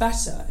much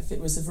better if it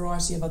was a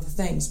variety of other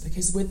things,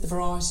 because with the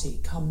variety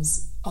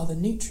comes other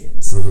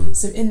nutrients.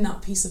 So in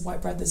that piece of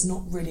white bread, there's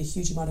not really a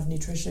huge amount of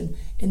nutrition.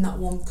 In that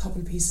one couple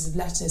of pieces of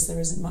lettuce, there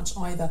isn't much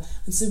either.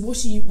 And so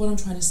what I'm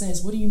trying to say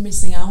is, what are you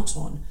missing out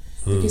on?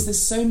 Because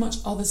there's so much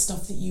other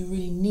stuff that you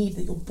really need,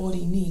 that your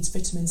body needs,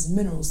 vitamins and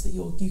minerals, that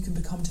you can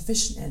become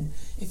deficient in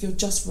if you're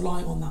just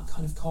relying on that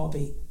kind of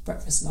carby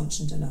breakfast, lunch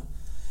and dinner.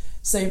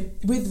 So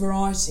with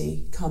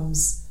variety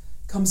comes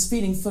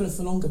feeling fuller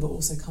for longer, but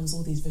also comes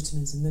all these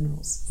vitamins and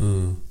minerals.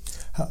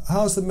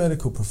 How's the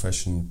medical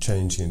profession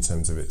changing in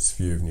terms of its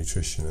view of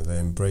nutrition? Are they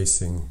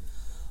embracing...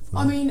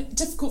 I mean,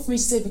 difficult for me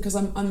to say because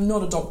I'm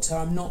not a doctor,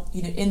 I'm not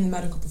in the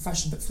medical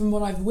profession, but from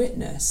what I've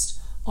witnessed,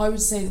 I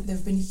would say that there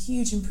have been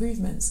huge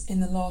improvements in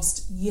the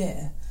last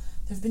year.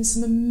 There have been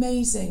some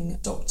amazing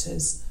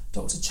doctors.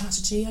 Dr.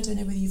 Chatterjee, I don't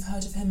know whether you've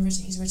heard of him.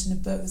 He's written a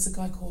book.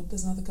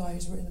 There's another guy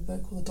who's written a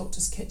book called The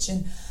Doctor's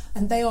Kitchen,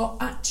 and they are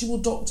actual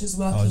doctors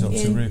working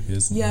Dr. Rupi,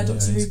 isn't he? Dr.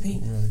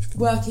 Rupi,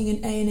 working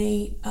in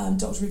A&E.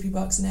 Dr. Rupi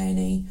works in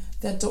A&E.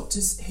 They're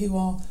doctors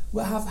who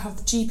have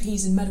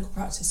GPs in medical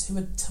practice who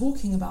are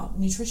talking about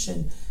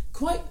nutrition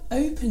quite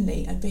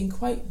openly and being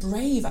quite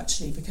brave,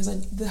 actually, because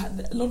a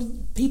lot of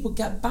people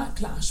get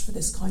backlash for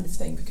this kind of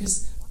thing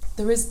because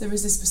there is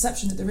this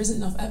perception that there isn't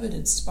enough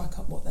evidence to back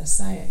up what they're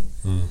saying.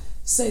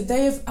 So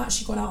they have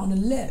actually gone out on a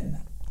limb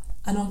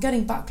and are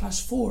getting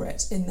backlash for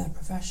it in their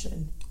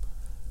profession.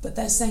 But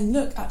they're saying,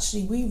 look,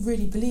 actually, we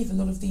really believe a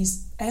lot of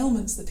these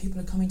ailments that people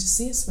are coming to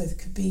see us with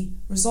could be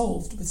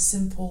resolved with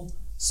simple,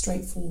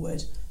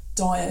 straightforward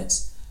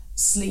diet,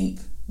 sleep,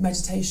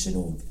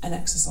 meditation and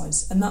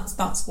exercise. And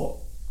that's what,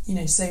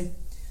 so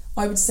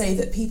I would say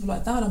that people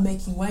like that are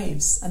making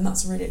waves, and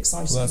that's really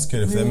exciting. Well, that's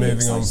good if really they're moving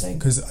exciting. on,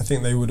 because I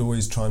think they would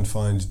always try and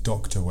find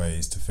doctor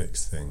ways to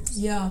fix things.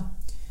 Yeah.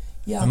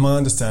 And my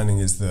understanding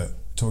is that,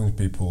 talking to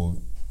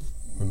people,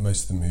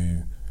 most of them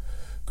who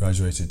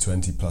graduated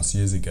 20 plus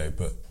years ago,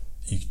 but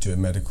you could do a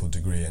medical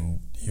degree and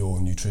your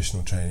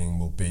nutritional training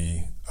will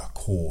be a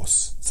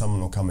course.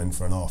 Someone will come in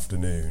for an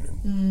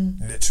afternoon and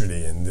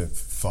literally in the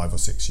 5 or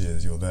 6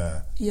 years you're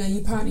there. Yeah,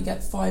 you apparently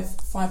get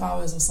 5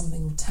 hours or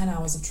something, or 10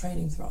 hours of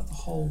training throughout the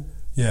whole.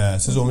 Yeah,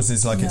 so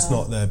it's like it's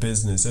not their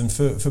business. And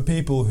for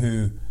people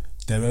who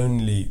their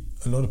only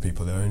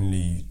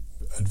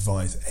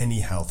advice, any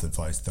health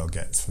advice they'll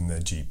get from their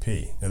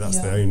GP. Now that's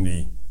their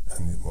only,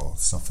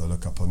 stuff they'll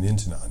look up on the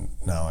internet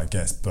now, I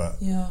guess. But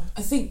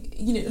I think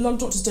a lot of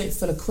doctors don't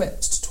feel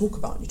equipped to talk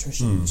about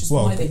nutrition, which is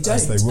why they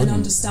don't. And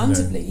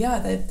understandably,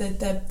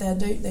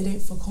 they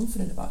don't feel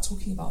confident about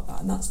talking about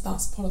that, and that's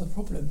part of the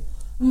problem.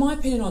 My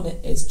opinion on it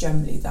is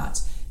generally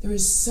that there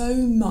is so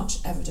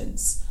much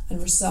evidence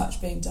and research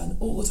being done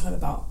all the time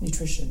about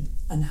nutrition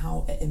and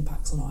how it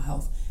impacts on our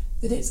health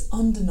that it's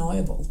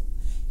undeniable.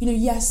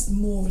 yes,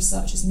 more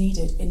research is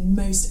needed in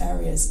most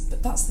areas,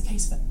 but that's the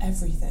case for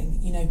everything.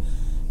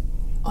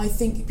 I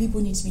think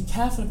people need to be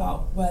careful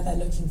about where they're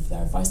looking for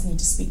their advice. They need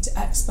to speak to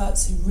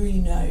experts who really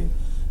know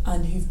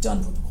and who've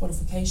done proper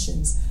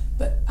qualifications.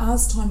 But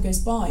as time goes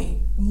by,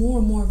 more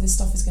and more of this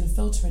stuff is going to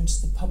filter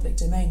into the public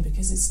domain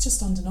because it's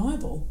just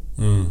undeniable.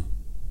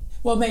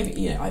 Well,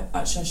 maybe,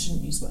 I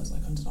shouldn't use words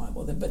like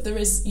undeniable, but there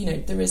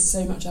is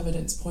so much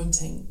evidence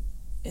pointing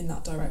in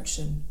that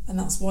direction, and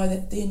that's why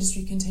the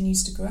industry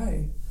continues to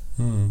grow.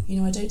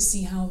 I don't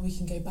see how we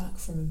can go back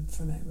from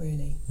it,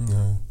 really.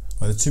 No.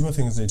 Well, there's two more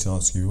things I need to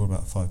ask you. We've got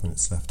about 5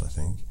 minutes left, I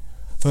think.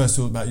 First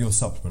of all, about your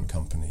supplement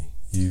company.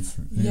 You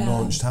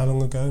launched how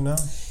long ago now?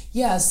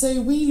 Yeah,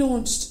 so we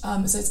launched,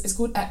 so it's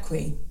called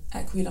Equi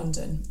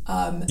London.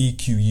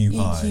 EQUI.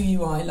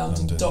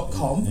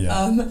 EQUILondon.com.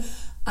 Yeah.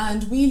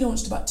 And we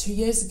launched about 2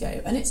 years ago.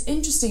 And it's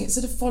interesting, it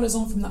sort of follows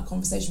on from that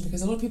conversation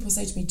because a lot of people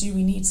say to me, do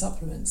we need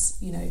supplements,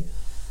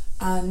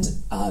 And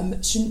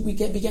shouldn't we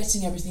be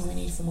getting everything we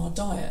need from our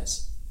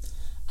diet?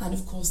 And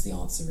of course the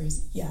answer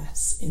is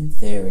yes. In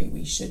theory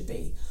we should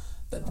be.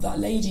 But that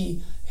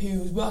lady who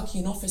was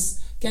working in office,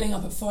 getting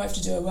up at 5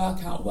 to do a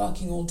workout,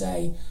 working all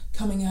day,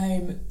 coming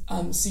home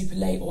super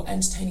late or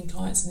entertaining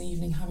clients in the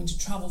evening, having to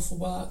travel for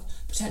work,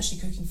 potentially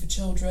cooking for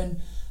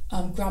children,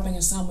 grabbing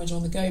a sandwich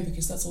on the go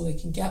because that's all they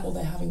can get, or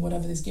they're having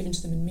whatever is given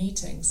to them in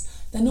meetings.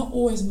 They're not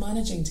always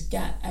managing to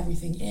get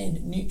everything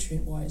in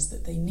nutrient-wise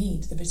that they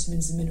need, the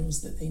vitamins and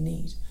minerals that they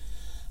need.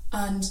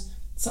 And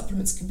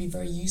supplements can be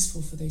very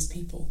useful for those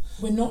people.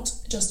 We're not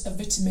just a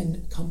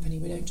vitamin company,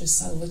 we don't just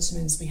sell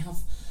vitamins, we have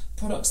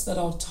products that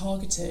are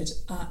targeted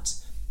at,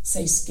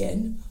 say,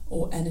 skin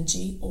or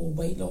energy or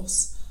weight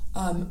loss,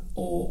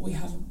 or we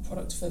have a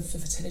product for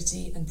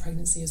fertility and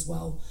pregnancy as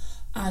well.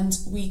 And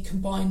we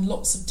combine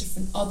lots of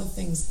different other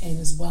things in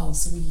as well.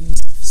 So we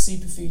use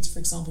superfoods, for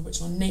example,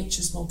 which are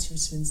nature's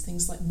multivitamins,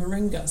 things like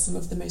moringa, some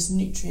of the most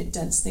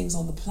nutrient-dense things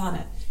on the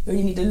planet. You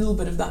only need a little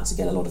bit of that to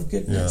get a lot of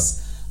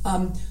goodness.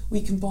 Yeah.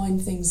 We combine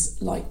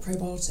things like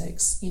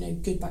probiotics,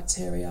 good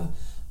bacteria.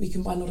 We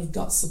combine a lot of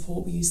gut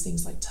support. We use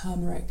things like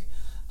turmeric.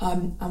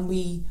 And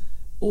we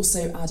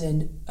also add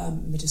in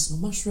medicinal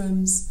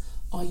mushrooms,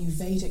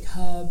 Ayurvedic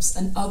herbs,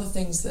 and other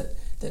things that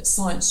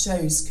science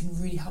shows can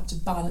really help to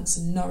balance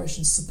and nourish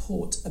and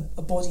support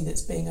a body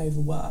that's being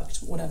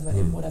overworked,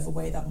 in whatever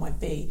way that might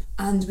be.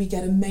 And we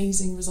get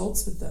amazing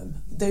results with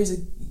them. Those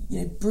are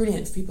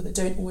brilliant for people that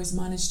don't always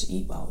manage to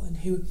eat well, and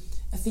who,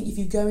 I think if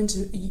you go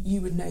into,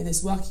 you would know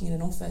this, working in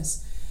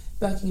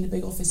a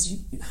big office,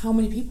 how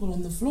many people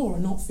on the floor are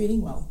not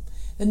feeling well?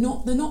 They're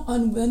not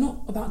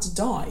about to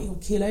die or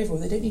keel over, or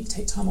they don't need to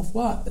take time off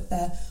work, but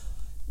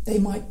they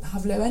might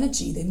have low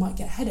energy, they might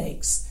get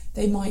headaches,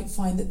 they might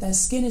find that their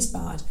skin is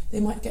bad, they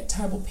might get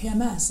terrible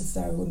PMS if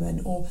they're a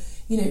woman, or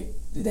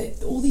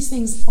all these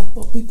things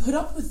but we put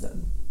up with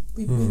them.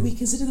 We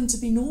consider them to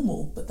be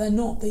normal, but they're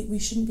not. We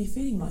shouldn't be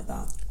feeling like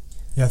that.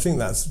 Yeah, I think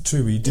that's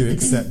true. We do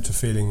accept a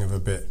feeling of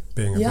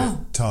being a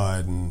bit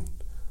tired, and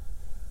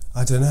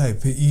I don't know.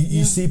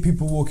 You see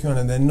people walking around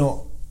and they're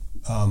not.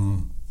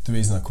 The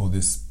reason I call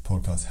this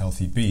podcast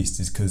 "Healthy Beast"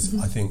 is because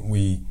I think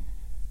we're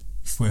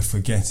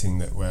forgetting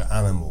that we're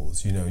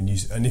animals,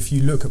 and if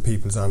you look at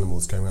people's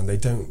animals going around, they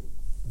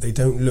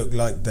don't look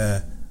like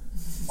they're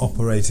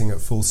operating at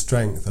full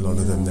strength. A lot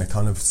of them, they're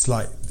kind of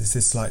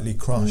slightly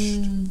crushed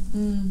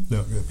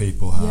look that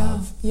people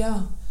have.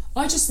 Yeah.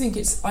 I just think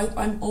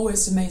I'm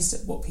always amazed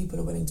at what people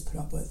are willing to put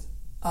up with,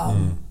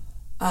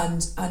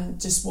 and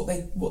just what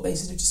they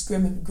sort of just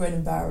grin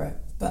and bear it.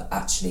 But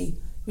actually,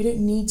 we don't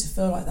need to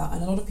feel like that.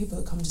 And a lot of people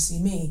that come to see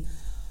me,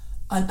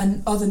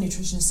 and other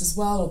nutritionists as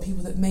well, or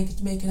people that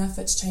make an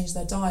effort to change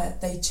their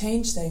diet, they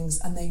change things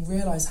and they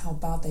realise how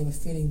bad they were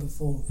feeling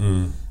before.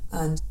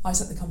 And I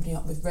set the company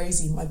up with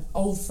Rosie, my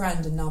old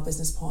friend and now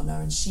business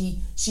partner, and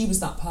she was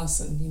that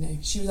person.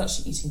 She was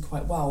actually eating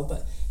quite well,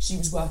 but she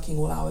was working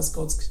all hours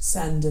God's could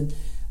send,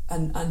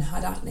 and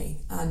had acne.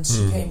 And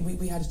she came,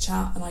 we had a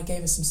chat, and I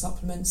gave her some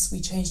supplements. We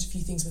changed a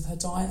few things with her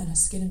diet, and her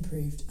skin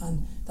improved.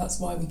 And that's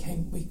why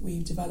we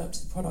developed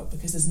the product,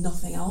 because there's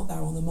nothing out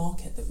there on the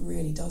market that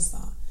really does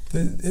that.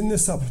 In the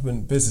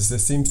supplement business, there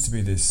seems to be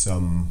this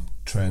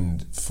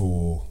trend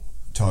for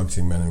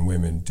targeting men and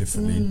women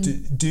differently.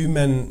 Do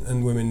men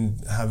and women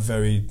have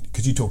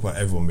because you talk about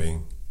everyone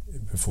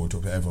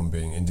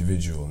being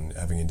individual and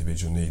having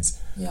individual needs.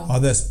 Yeah. Are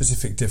there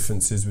specific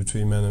differences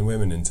between men and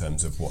women in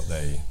terms of what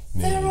they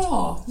need? There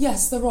are,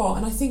 yes, there are.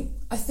 And I think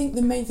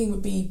the main thing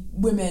would be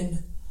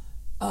women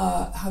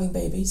having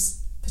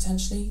babies,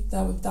 potentially.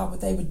 They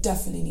would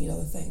definitely need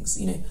other things.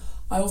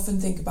 I often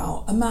think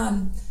about a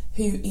man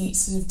who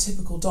eats sort of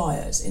typical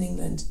diet in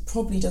England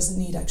probably doesn't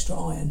need extra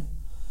iron.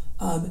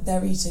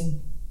 They're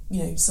eating,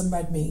 some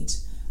red meat.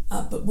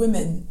 But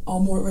women are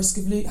more at risk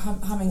of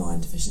having iron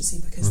deficiency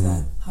because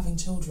they're having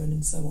children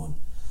and so on.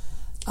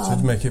 So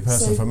to make it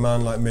personal, for a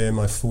man like me in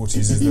my 40s,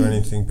 is there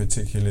anything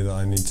particular that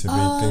I need to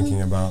be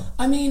thinking about?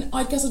 I mean,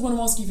 I guess I'd want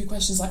to ask you a few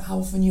questions like how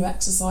often you're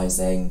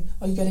exercising,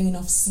 are you getting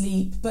enough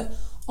sleep? But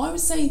I would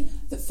say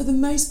that for the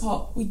most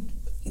part,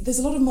 there's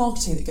a lot of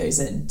marketing that goes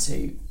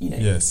into,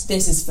 Yes.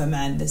 this is for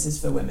men, this is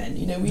for women.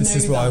 This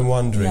is what I'm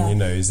wondering,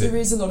 there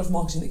is a lot of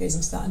marketing that goes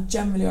into that, and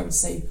generally I would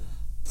say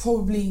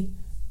probably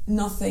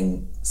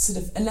nothing sort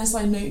of, unless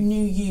I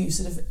knew you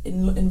sort of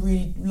in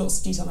really lots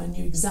of detail, I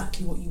knew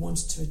exactly what you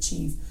wanted to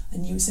achieve,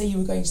 and you say you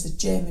were going to the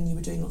gym and you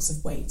were doing lots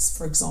of weights,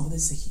 for example,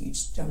 this is a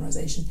huge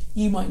generalisation,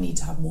 you might need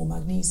to have more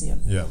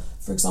magnesium. Yeah.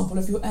 For example,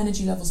 if your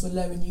energy levels were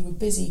low and you were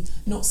busy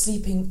not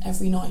sleeping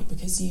every night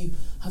because you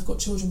have got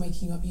children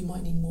waking you up, you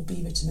might need more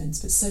B vitamins,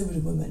 but so would a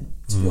woman,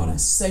 to be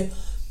honest. So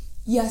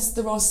yes,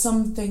 there are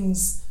some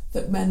things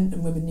that men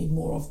and women need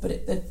more of,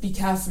 but be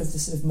careful of the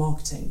sort of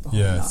marketing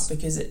behind that,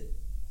 because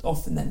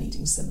often they're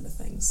needing similar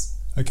things.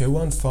 Okay,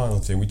 one final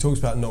thing. We talked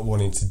about not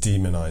wanting to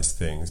demonise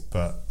things,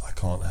 but I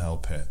can't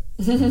help it.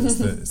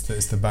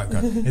 It's the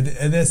background.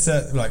 Are there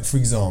certain, like, for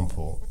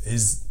example,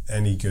 is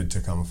any good to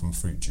come from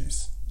fruit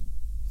juice?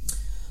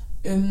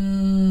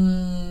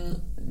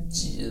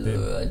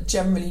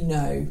 Generally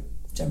no.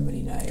 Can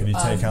you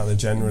take out the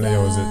generally,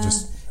 or is it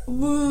just...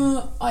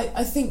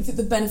 I think that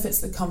the benefits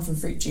that come from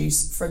fruit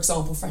juice, for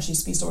example, freshly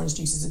squeezed orange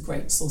juice is a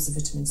great source of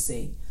vitamin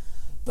C.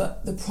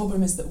 But the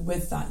problem is that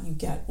with that you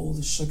get all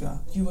the sugar.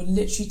 You are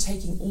literally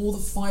taking all the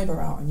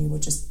fibre out and you are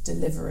just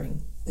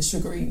delivering the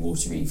sugary,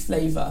 watery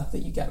flavour that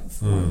you get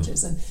from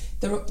oranges. And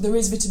there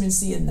is vitamin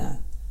C in there,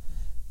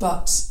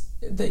 but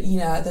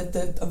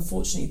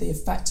unfortunately the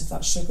effect of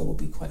that sugar will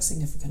be quite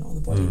significant on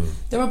the body.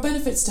 There are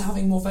benefits to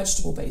having more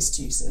vegetable-based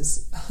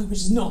juices, which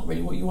is not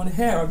really what you want to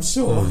hear, I'm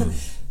sure.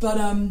 But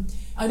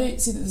I don't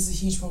see that there's a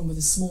huge problem with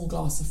a small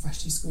glass of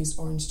freshly squeezed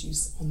orange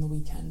juice on the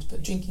weekend,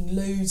 but drinking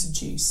loads of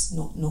juice,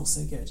 not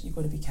so good. You've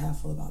got to be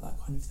careful about that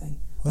kind of thing.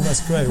 Well,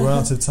 that's great. We're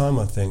out of time,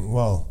 I think.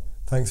 Well,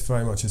 thanks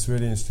very much. It's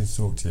really interesting to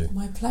talk to you.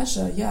 My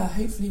pleasure. Yeah,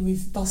 hopefully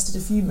we've busted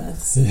a few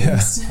myths.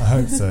 Yeah, I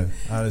hope so.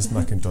 Alice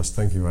McIntosh,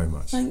 thank you very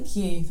much. Thank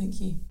you.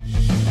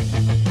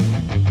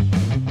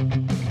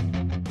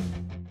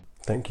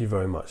 Thank you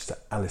very much to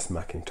Alice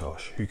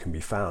McIntosh, who can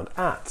be found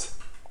at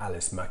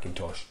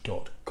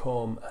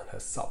alicemcintosh.com, and her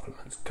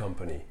supplements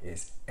company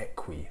is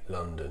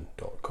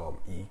equilondon.com,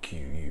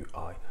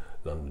 EQUI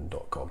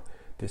London.com.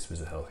 This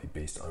was A Healthy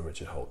Beast. I'm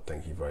Richard Holt.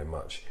 Thank you very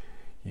much.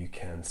 You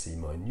can see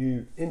my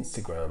new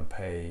Instagram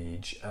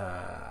page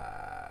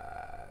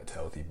at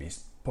Healthy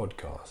Beast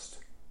Podcast.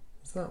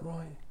 Is that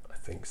right? I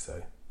think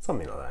so.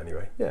 Something like that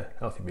anyway. Yeah,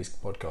 Healthy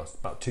Beast Podcast.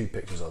 About 2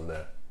 pictures on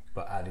there,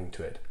 but adding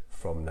to it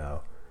from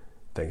now.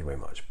 Thank you very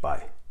much.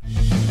 Bye.